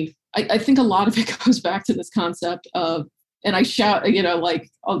me. I think a lot of it goes back to this concept of, and I shout, like,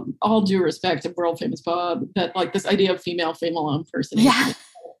 all due respect to world famous Bob, that like this idea of female impersonation. Yeah.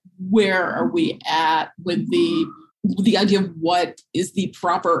 Where are we at with the idea of what is the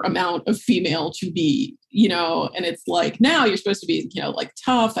proper amount of female to be, and it's like, now you're supposed to be, like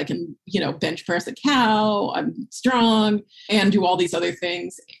tough. I can, bench press a cow. I'm strong and do all these other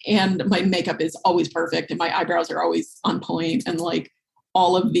things. And my makeup is always perfect. And my eyebrows are always on point. And like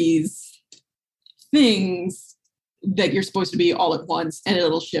all of these things that you're supposed to be all at once, and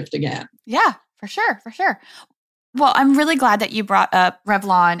it'll shift again. Yeah, for sure. For sure. Well, I'm really glad that you brought up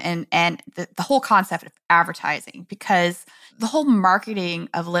Revlon and the whole concept of advertising, because the whole marketing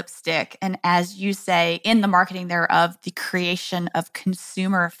of lipstick, and as you say, in the marketing thereof, the creation of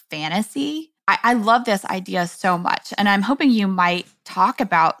consumer fantasy. I love this idea so much. And I'm hoping you might talk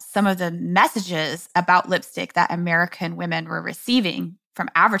about some of the messages about lipstick that American women were receiving from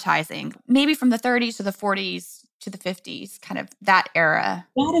advertising, maybe from the 30s to the 40s to the 50s, kind of that era.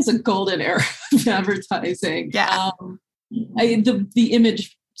 That is a golden era of advertising. Yeah. The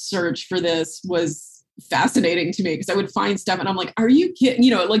image search for this was fascinating to me because I would find stuff and I'm like, are you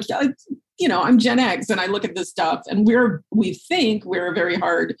kidding? I'm Gen X and I look at this stuff and we think we're a very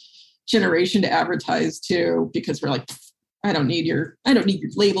hard generation to advertise to because we're like, I don't need your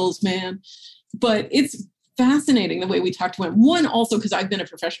labels, man. But it's fascinating the way we talk to women. One, also because I've been a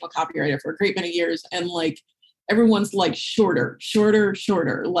professional copywriter for a great many years, and like everyone's like shorter.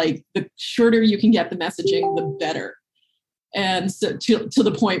 Like the shorter you can get the messaging, the better. And so to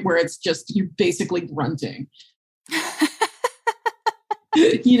the point where it's just you're basically grunting.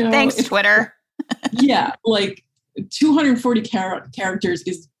 Thanks, Twitter. Yeah, like 240 characters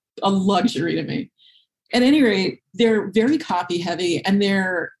is a luxury to me. At any rate, they're very copy heavy, and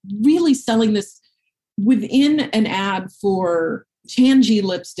they're really selling this within an ad for Tangy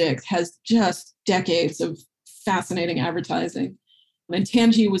lipstick has just decades of fascinating advertising. And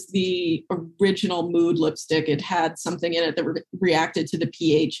Tangy was the original mood lipstick. It had something in it that reacted to the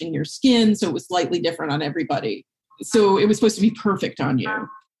pH in your skin, so it was slightly different on everybody. So it was supposed to be perfect on you.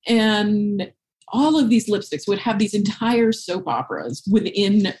 And all of these lipsticks would have these entire soap operas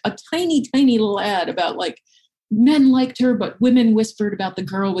within a tiny, tiny little ad about like men liked her, but women whispered about the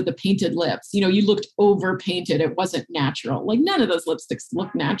girl with the painted lips. You looked over painted. It wasn't natural. Like none of those lipsticks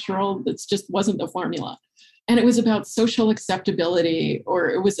looked natural. It just wasn't the formula. And it was about social acceptability, or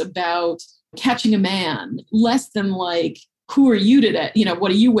it was about catching a man, less than like, who are you today?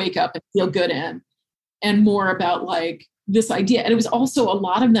 What do you wake up and feel good in? And more about like, this idea. And it was also, a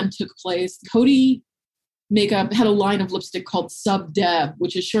lot of them took place. Coty Makeup had a line of lipstick called Sub Deb,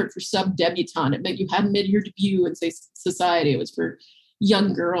 which is short for sub debutante. It meant you hadn't made your debut in, say, society. It was for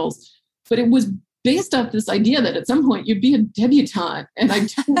young girls. But it was based off this idea that at some point you'd be a debutante. And I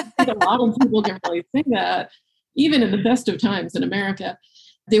don't think a lot of people can really think that, even in the best of times in America.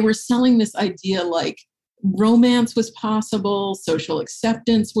 They were selling this idea like romance was possible, social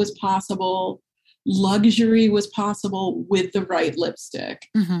acceptance was possible, luxury was possible with the right lipstick.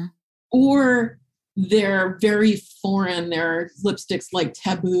 Mm-hmm. Or they're very foreign. There are lipsticks like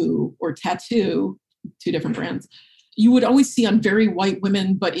Taboo or Tattoo, two different brands. You would always see on very white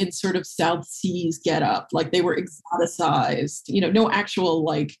women, but in sort of South Seas get up, like they were exoticized, no actual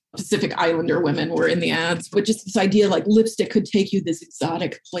like Pacific Islander women were in the ads, but just this idea like lipstick could take you this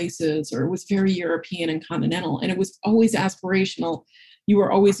exotic places, or it was very European and continental. And it was always aspirational. You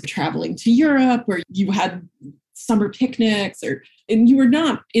were always traveling to Europe, or you had summer picnics, and you were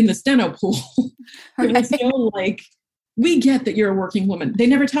not in the steno pool. It was still like, we get that you're a working woman. They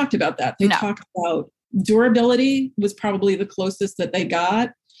never talked about that. They talked about durability was probably the closest that they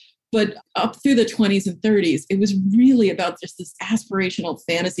got. But up through the 20s and 30s, it was really about just this aspirational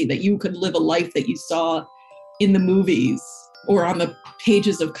fantasy that you could live a life that you saw in the movies or on the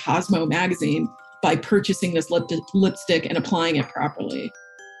pages of Cosmo magazine by purchasing this lipstick and applying it properly.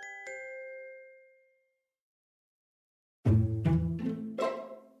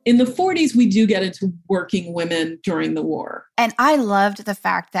 In the 40s, we do get into working women during the war. And I loved the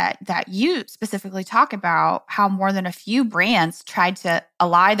fact that you specifically talk about how more than a few brands tried to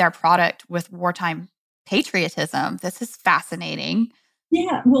ally their product with wartime patriotism. This is fascinating.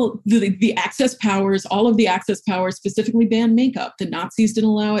 Yeah, well, the Axis powers, all of the Axis powers specifically banned makeup. The Nazis didn't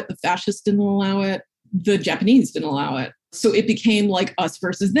allow it. The fascists didn't allow it. The Japanese didn't allow it. So it became like us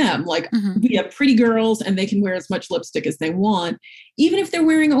versus them. Like we have pretty girls and they can wear as much lipstick as they want, even if they're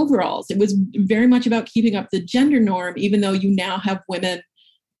wearing overalls. It was very much about keeping up the gender norm, even though you now have women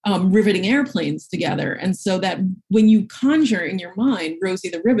riveting airplanes together. And so that when you conjure in your mind Rosie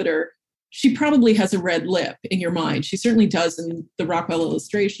the Riveter, she probably has a red lip in your mind. She certainly does in the Rockwell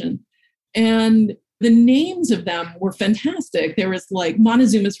illustration. And the names of them were fantastic. There was like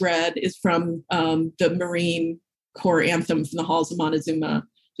Montezuma's Red is from the Marine Corps anthem from the halls of Montezuma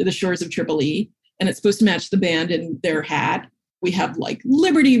to the shores of Tripoli. And it's supposed to match the band in their hat. We have like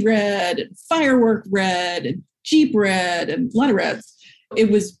Liberty Red and Firework Red and Jeep Red and a lot of reds.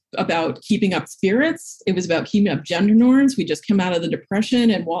 It was about keeping up spirits. It was about keeping up gender norms. We just come out of the Depression.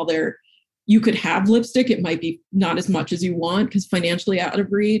 And while you could have lipstick, it might be not as much as you want because financially out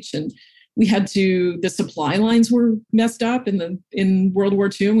of reach. And the supply lines were messed up in World War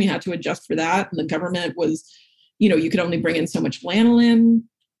II, and we had to adjust for that. And the government was, you could only bring in so much lanolin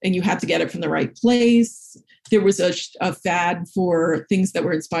and you had to get it from the right place. There was a fad for things that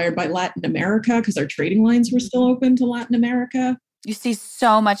were inspired by Latin America because our trading lines were still open to Latin America. You see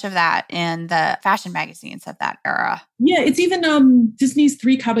so much of that in the fashion magazines of that era. Yeah, it's even Disney's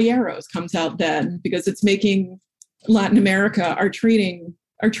Three Caballeros comes out then because it's making Latin America our trading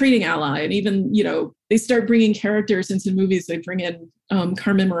ally. And even, they start bringing characters into movies. They bring in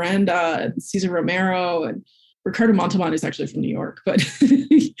Carmen Miranda and Cesar Romero, and Ricardo Montalban is actually from New York, but, as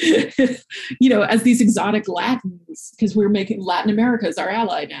these exotic Latins, because we're making Latin America as our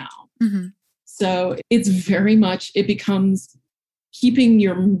ally now. Mm-hmm. So it's very much, it becomes keeping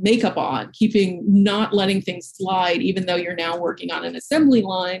your makeup on, not letting things slide, even though you're now working on an assembly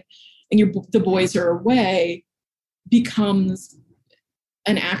line and the boys are away, becomes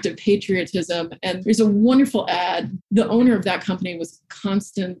an act of patriotism. And there's a wonderful ad. The owner of that company was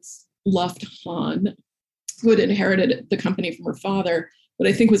Constance Luft Hahn, who had inherited the company from her father, but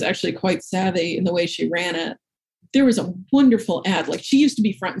I think was actually quite savvy in the way she ran it. There was a wonderful ad. Like she used to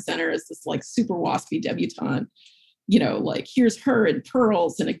be front and center as this like super waspy debutante, like here's her in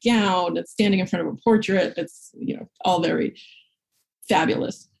pearls and a gown and standing in front of a portrait. It's, all very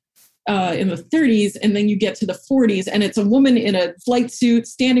fabulous. In the 30s, and then you get to the 40s, and it's a woman in a flight suit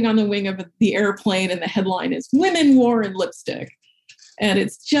standing on the wing of the airplane, and the headline is "Women, War, and Lipstick." And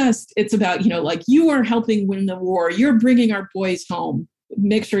it's about, like you are helping win the war. You're bringing our boys home.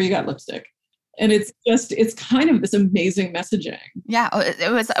 Make sure you got lipstick. And it's kind of this amazing messaging. Yeah,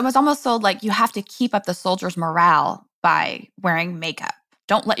 it was almost sold like you have to keep up the soldiers' morale by wearing makeup.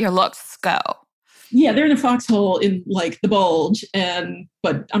 Don't let your looks go. Yeah, they're in a foxhole in like the bulge,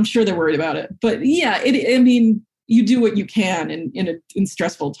 but I'm sure they're worried about it. But yeah, you do what you can in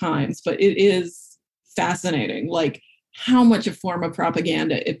stressful times, but it is fascinating, like how much a form of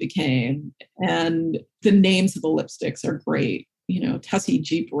propaganda it became. And the names of the lipsticks are great. Tussie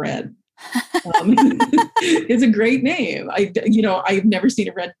Jeep Red. It's a great name. I've never seen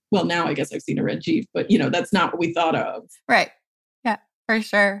a red, well, now I guess I've seen a red Jeep, but that's not what we thought of. Right. Yeah, for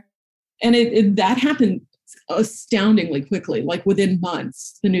sure. And that happened astoundingly quickly. Like within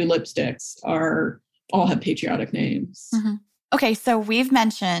months, the new lipsticks all have patriotic names. Mm-hmm. Okay, so we've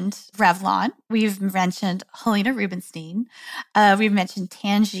mentioned Revlon. We've mentioned Helena Rubinstein. We've mentioned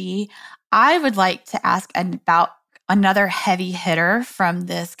Tangy. I would like to ask about another heavy hitter from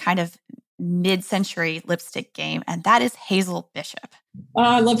this kind of mid-century lipstick game, and that is Hazel Bishop.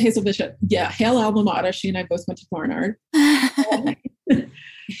 I love Hazel Bishop. Yeah, hail alma mater. She and I both went to Barnard.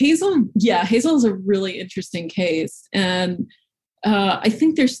 Hazel is a really interesting case. And I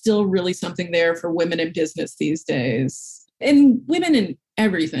think there's still really something there for women in business these days. And women in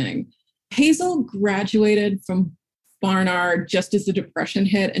everything. Hazel graduated from Barnard just as the Depression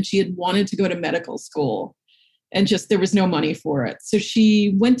hit, and she had wanted to go to medical school, and just there was no money for it. So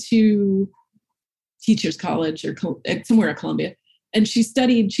she went to Teachers College or somewhere at Columbia, and she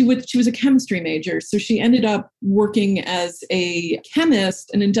studied. She was a chemistry major, so she ended up working as a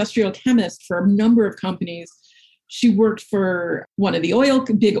chemist, an industrial chemist for a number of companies. She worked for one of the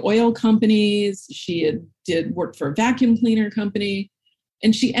big oil companies. She did work for a vacuum cleaner company.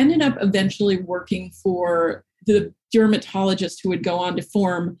 And she ended up eventually working for the dermatologist who would go on to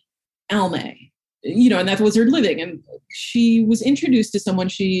form Almay, and that was her living. And she was introduced to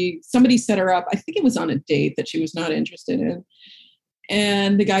somebody set her up. I think it was on a date that she was not interested in.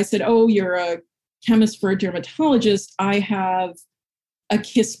 And the guy said, "Oh, you're a chemist for a dermatologist. I have a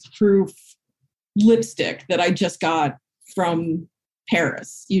kiss-proof lipstick that I just got from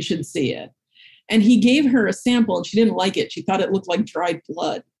Paris. You should see it." And he gave her a sample and she didn't like it. She thought it looked like dried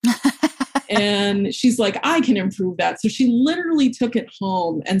blood. And she's like, "I can improve that." So she literally took it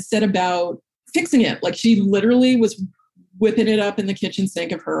home and set about fixing it. Like she literally was whipping it up in the kitchen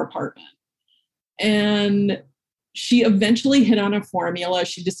sink of her apartment. And she eventually hit on a formula.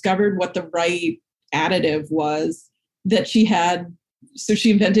 She discovered what the right additive was that she had. So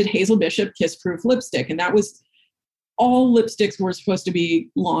she invented Hazel Bishop Kiss Proof lipstick. And that was all lipsticks were supposed to be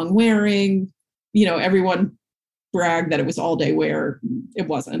long wearing. Everyone bragged that it was all day wear. It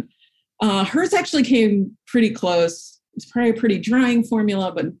wasn't. Hers actually came pretty close. It's probably a pretty drying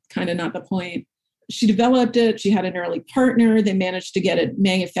formula, but kind of not the point. She developed it. She had an early partner. They managed to get it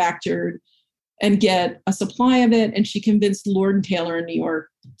manufactured and get a supply of it. And she convinced Lord & Taylor in New York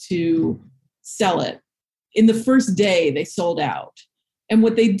to sell it. In the first day, they sold out. And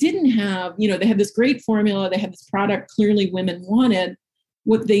what they didn't have, they had this great formula. They had this product clearly women wanted.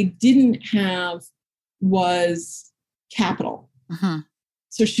 What they didn't have was capital. Uh-huh.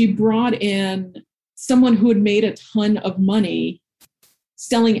 So she brought in someone who had made a ton of money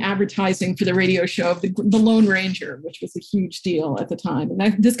selling advertising for the radio show of the Lone Ranger, which was a huge deal at the time.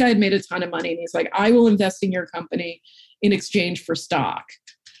 And this guy had made a ton of money. And he's like, "I will invest in your company in exchange for stock."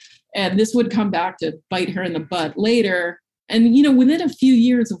 And this would come back to bite her in the butt later. And, within a few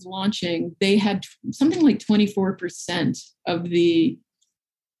years of launching, they had something like 24% of the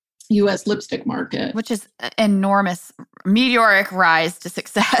U.S. lipstick market. Which is enormous, meteoric rise to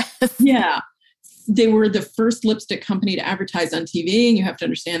success. Yeah. They were the first lipstick company to advertise on TV. And you have to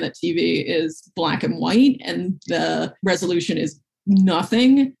understand that TV is black and white and the resolution is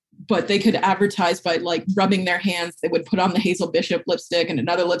nothing. But they could advertise by like rubbing their hands. They would put on the Hazel Bishop lipstick and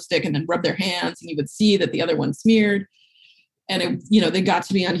another lipstick and then rub their hands. And you would see that the other one smeared. And, they got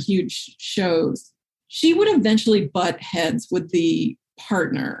to be on huge shows. She would eventually butt heads with the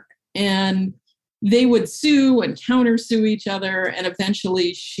partner and they would sue and countersue each other. And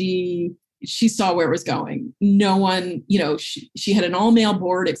eventually she saw where it was going. No one, she had an all-male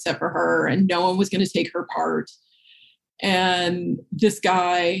board except for her and no one was going to take her part. And this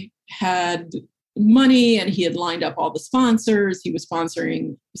guy had money and he had lined up all the sponsors. He was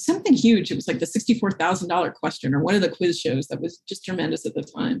sponsoring something huge. It was like the $64,000 question or one of the quiz shows that was just tremendous at the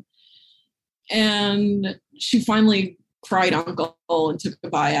time. And she finally cried uncle and took a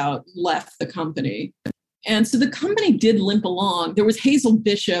buyout, left the company. And so the company did limp along. There was Hazel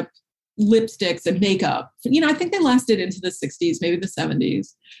Bishop lipsticks and makeup. I think they lasted into the 60s, maybe the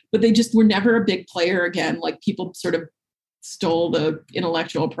 70s, but they just were never a big player again. Like people sort of stole the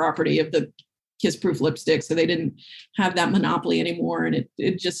intellectual property of the kiss-proof lipstick. So they didn't have that monopoly anymore. And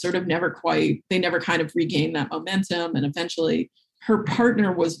it just sort of they never kind of regained that momentum. And eventually her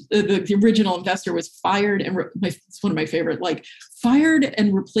partner was, the original investor was fired. And it's one of my favorite, like fired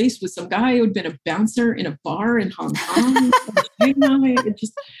and replaced with some guy who had been a bouncer in a bar in Hong Kong. It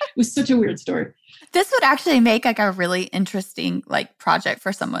was such a weird story. This would actually make like a really interesting like project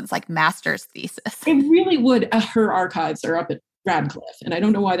for someone's like master's thesis. It really would. Her archives are up at Radcliffe. And I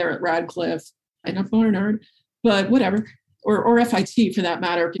don't know why they're at Radcliffe. I'm not Barnard, but whatever. Or FIT for that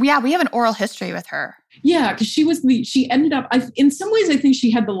matter. Yeah, we have an oral history with her. Yeah, because she ended up, in some ways, I think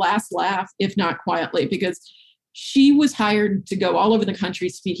she had the last laugh, if not quietly, because she was hired to go all over the country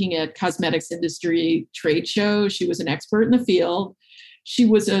speaking at cosmetics industry trade shows. She was an expert in the field. She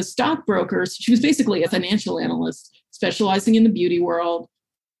was a stockbroker. So she was basically a financial analyst specializing in the beauty world.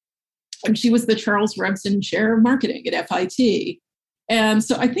 And she was the Charles Rebson Chair of Marketing at FIT. And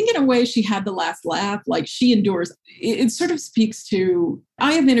so I think in a way she had the last laugh, like she endures. It sort of speaks to,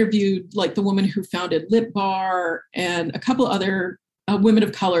 I have interviewed like the woman who founded Lip Bar and a couple other women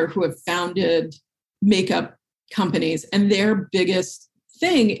of color who have founded makeup companies. And their biggest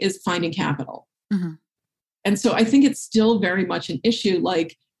thing is finding capital. Mm-hmm. And so I think it's still very much an issue.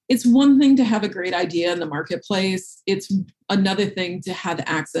 Like, it's one thing to have a great idea in the marketplace. It's another thing to have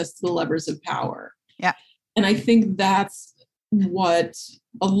access to the levers of power. Yeah. And I think that's what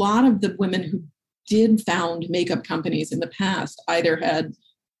a lot of the women who did found makeup companies in the past either had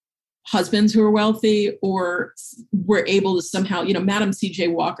husbands who were wealthy or were able to somehow, Madam C.J.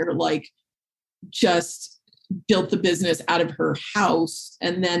 Walker, like, just built the business out of her house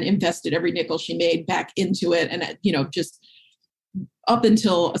and then invested every nickel she made back into it. And, just up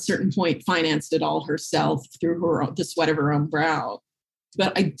until a certain point, financed it all herself through the sweat of her own brow.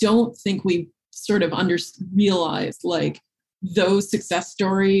 But I don't think we sort of realized like those success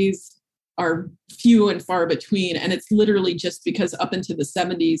stories are few and far between. And it's literally just because up into the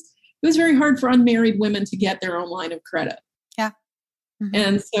 70s, it was very hard for unmarried women to get their own line of credit. Yeah. Mm-hmm.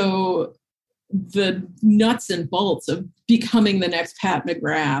 And so the nuts and bolts of becoming the next Pat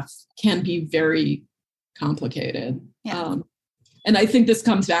McGrath can be very complicated. Yeah. And I think this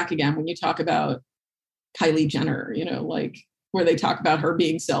comes back again when you talk about Kylie Jenner, like where they talk about her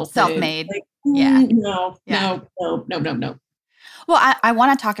being self-made. Like, yeah. No. Well, I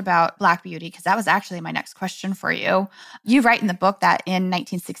want to talk about Black beauty because that was actually my next question for you. You write in the book that in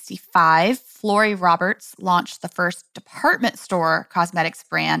 1965, Florrie Roberts launched the first department store cosmetics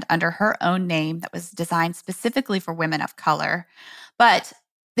brand under her own name that was designed specifically for women of color. But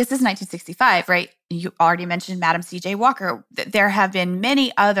this is 1965, right? You already mentioned Madam C.J. Walker. There have been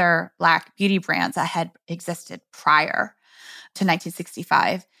many other Black beauty brands that had existed prior to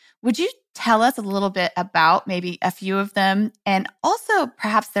 1965. Would you tell us a little bit about maybe a few of them and also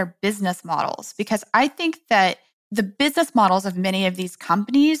perhaps their business models? Because I think that the business models of many of these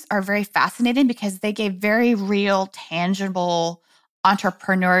companies are very fascinating because they gave very real, tangible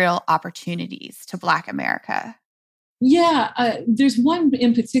entrepreneurial opportunities to Black America. Yeah, there's one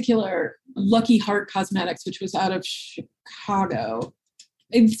in particular, Lucky Heart Cosmetics, which was out of Chicago.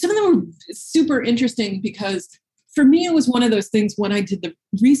 And some of them were super interesting because for me, it was one of those things when I did the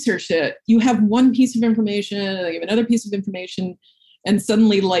research that you have one piece of information, you have another piece of information, and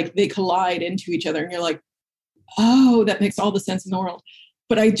suddenly like they collide into each other. And you're like, oh, that makes all the sense in the world.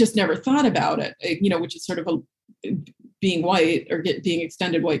 But I just never thought about it, which is sort of being white or being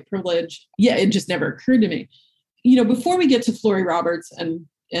extended white privilege. Yeah, it just never occurred to me. Before we get to Florrie Roberts and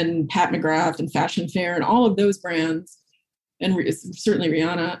Pat McGrath and Fashion Fair and all of those brands, and certainly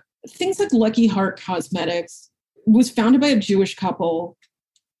Rihanna, things like Lucky Heart Cosmetics was founded by a Jewish couple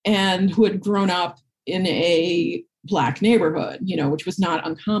and who had grown up in a Black neighborhood, which was not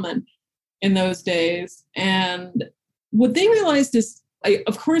uncommon in those days. And what they realized is,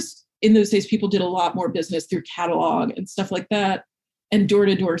 of course, in those days, people did a lot more business through catalog and stuff like that and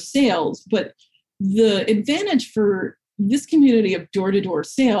door-to-door sales. But the advantage for this community of door-to-door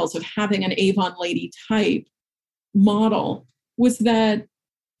sales, of having an Avon Lady type model, was that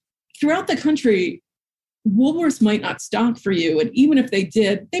throughout the country, Woolworths might not stock for you. And even if they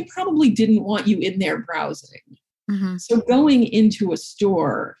did, they probably didn't want you in there browsing. Mm-hmm. So going into a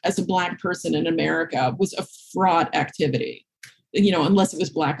store as a Black person in America was a fraught activity, unless it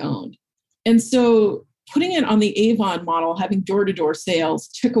was Black owned. And so putting it on the Avon model, having door-to-door sales,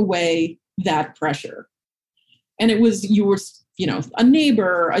 took away that pressure. And it was, you were, a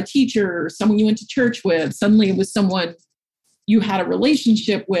neighbor, a teacher, someone you went to church with. Suddenly it was someone you had a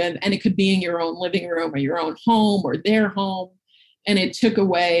relationship with, and it could be in your own living room or your own home or their home. And it took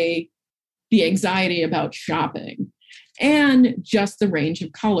away the anxiety about shopping and just the range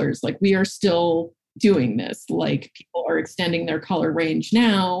of colors. Like, we are still doing this, like people are extending their color range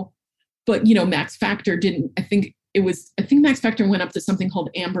now, but Max Factor didn't. I think Max Factor went up to something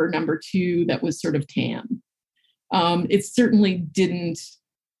called Amber No. 2 that was sort of tan. It certainly didn't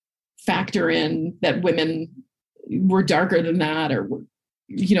factor in that women were darker than that, or were,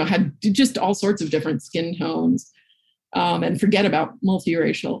 had just all sorts of different skin tones, and forget about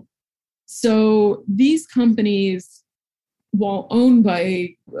multiracial. So these companies while owned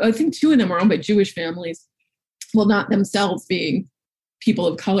by, I think 2 of them are owned by Jewish families, well, not themselves being people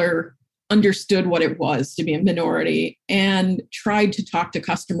of color, understood what it was to be a minority and tried to talk to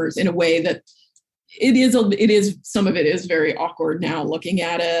customers in a way that some of it is very awkward now looking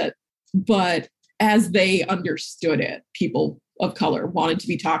at it, but as they understood it, people of color wanted to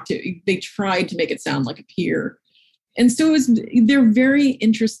be talked to. They tried to make it sound like a peer. And so they're very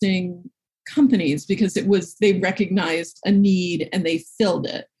interesting companies because they recognized a need and they filled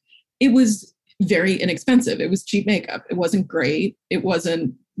it. It was very inexpensive. It was cheap makeup. It wasn't great. It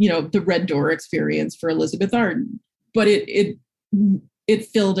wasn't, the Red Door experience for Elizabeth Arden, but it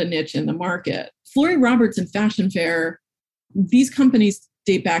filled a niche in the market. Florrie Roberts and Fashion Fair, these companies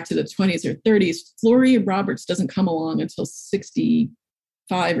date back to the 20s or 30s. Florrie Roberts doesn't come along until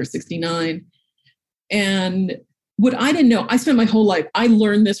 65 or 69. And what I didn't know, I spent my whole life, I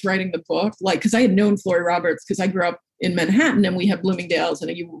learned this writing the book, because I had known Florrie Roberts because I grew up in Manhattan and we had Bloomingdale's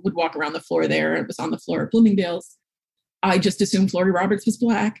and you would walk around the floor there. It was on the floor of Bloomingdale's. I just assumed Florrie Roberts was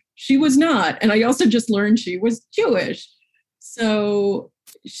Black. She was not. And I also just learned she was Jewish. So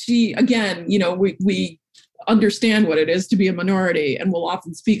she, again, we understand what it is to be a minority and we'll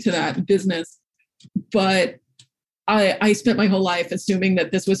often speak to that in business. But I spent my whole life assuming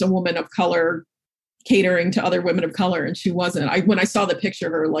that this was a woman of color catering to other women of color, and she wasn't. When I saw the picture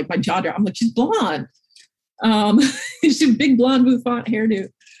of her, my jaw dropped. I'm like, she's blonde. She's a big blonde bouffant hairdo.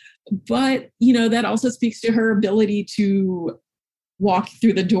 But, that also speaks to her ability to walk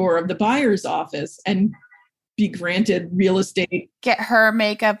through the door of the buyer's office and be granted real estate. Get her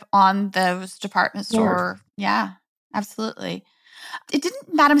makeup on those department store. Yeah, absolutely.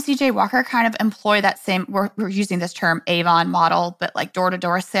 Didn't Madam C.J. Walker kind of employ that same, we're using this term Avon model, but like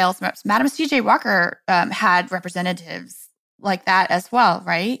door-to-door sales reps? Madam C.J. Walker had representatives like that as well,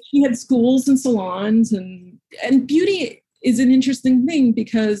 right? She had schools and salons, and beauty is an interesting thing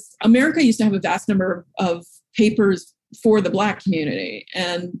because America used to have a vast number of papers for the Black community.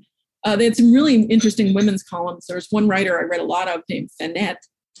 And they had some really interesting women's columns. There's one writer I read a lot of named Fenette.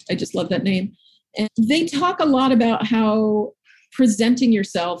 I just love that name. And they talk a lot about how presenting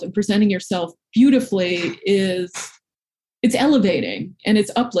yourself beautifully it's elevating and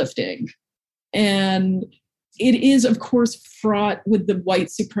it's uplifting. And it is, of course, fraught with the white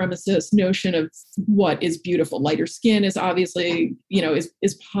supremacist notion of what is beautiful. Lighter skin is obviously,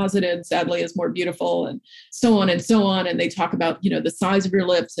 is posited, sadly, is more beautiful, and so on and so on. And they talk about, the size of your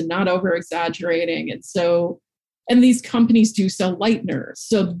lips and not over exaggerating. And these companies do sell lighteners,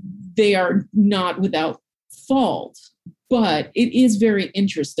 so they are not without fault. But it is very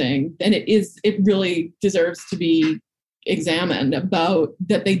interesting, and it really deserves to be examined about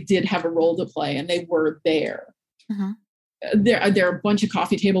that they did have a role to play and they were there. Mm-hmm. There are a bunch of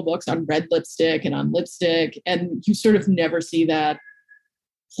coffee table books on red lipstick and on lipstick, and you sort of never see that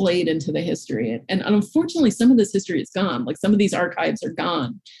played into the history. And unfortunately, some of this history is gone. Like some of these archives are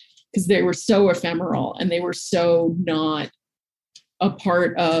gone because they were so ephemeral and they were so not a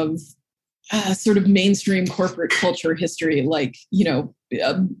part of sort of mainstream corporate culture history.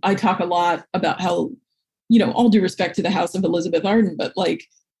 I talk a lot about how, all due respect to the house of Elizabeth Arden, but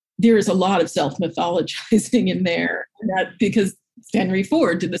there is a lot of self-mythologizing in there. And that because Henry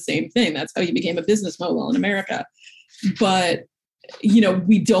Ford did the same thing. That's how he became a business mogul in America. But,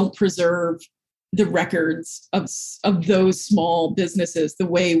 we don't preserve the records of those small businesses the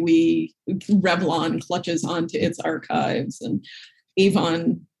way Revlon clutches onto its archives and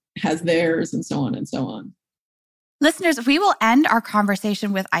Avon has theirs and so on and so on. Listeners, we will end our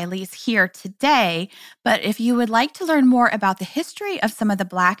conversation with Ilise here today, but if you would like to learn more about the history of some of the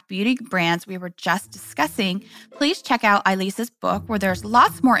Black beauty brands we were just discussing, please check out Ilise's book where there's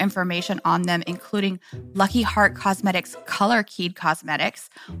lots more information on them, including Lucky Heart Cosmetics' Color Keyed Cosmetics,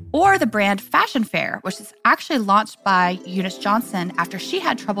 or the brand Fashion Fair, which is actually launched by Eunice Johnson after she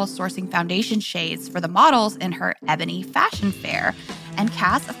had trouble sourcing foundation shades for the models in her Ebony Fashion Fair. And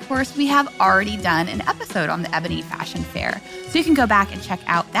Cass, of course, we have already done an episode on the Ebony Fashion Fair, so you can go back and check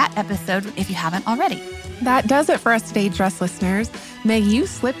out that episode if you haven't already. That does it for us today, dress listeners. May you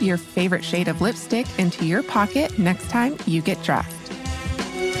slip your favorite shade of lipstick into your pocket next time you get dressed.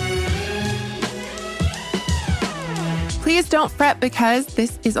 Please don't fret because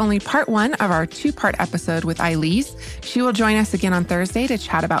this is only part one of our two-part episode with Ilise. She will join us again on Thursday to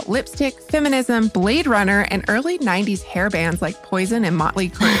chat about lipstick, feminism, Blade Runner, and early 90s hair bands like Poison and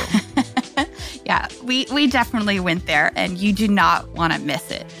Motley Crue. Yeah, we definitely went there, and you do not want to miss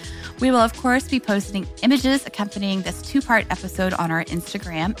it. We will, of course, be posting images accompanying this two-part episode on our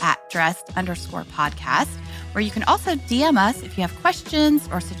Instagram at dressed_podcast, where you can also DM us if you have questions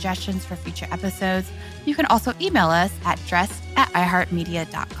or suggestions for future episodes. You can also email us at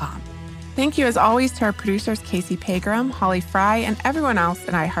dressed@iheartmedia.com. Thank you, as always, to our producers, Casey Pagram, Holly Fry, and everyone else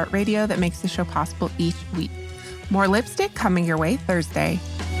at iHeartRadio that makes the show possible each week. More lipstick coming your way Thursday.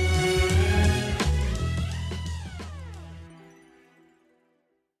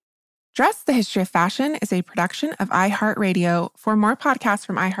 Dress, the History of Fashion is a production of iHeartRadio. For more podcasts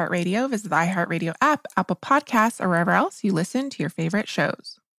from iHeartRadio, visit the iHeartRadio app, Apple Podcasts, or wherever else you listen to your favorite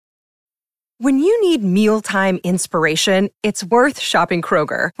shows. When you need mealtime inspiration, it's worth shopping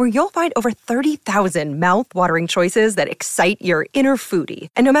Kroger, where you'll find over 30,000 mouth-watering choices that excite your inner foodie.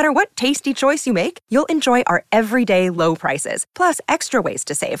 And no matter what tasty choice you make, you'll enjoy our everyday low prices, plus extra ways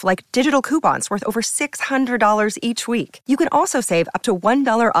to save, like digital coupons worth over $600 each week. You can also save up to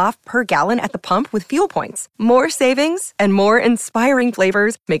 $1 off per gallon at the pump with fuel points. More savings and more inspiring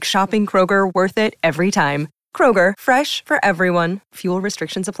flavors make shopping Kroger worth it every time. Kroger, fresh for everyone. Fuel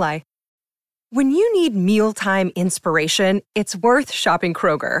restrictions apply. When you need mealtime inspiration, it's worth shopping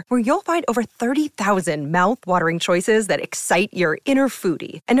Kroger, where you'll find over 30,000 mouth-watering choices that excite your inner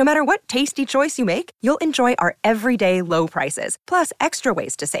foodie. And no matter what tasty choice you make, you'll enjoy our everyday low prices, plus extra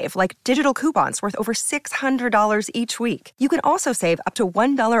ways to save, like digital coupons worth over $600 each week. You can also save up to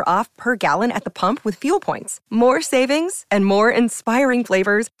 $1 off per gallon at the pump with fuel points. More savings and more inspiring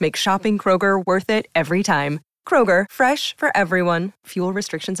flavors make shopping Kroger worth it every time. Kroger, fresh for everyone. Fuel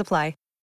restrictions apply.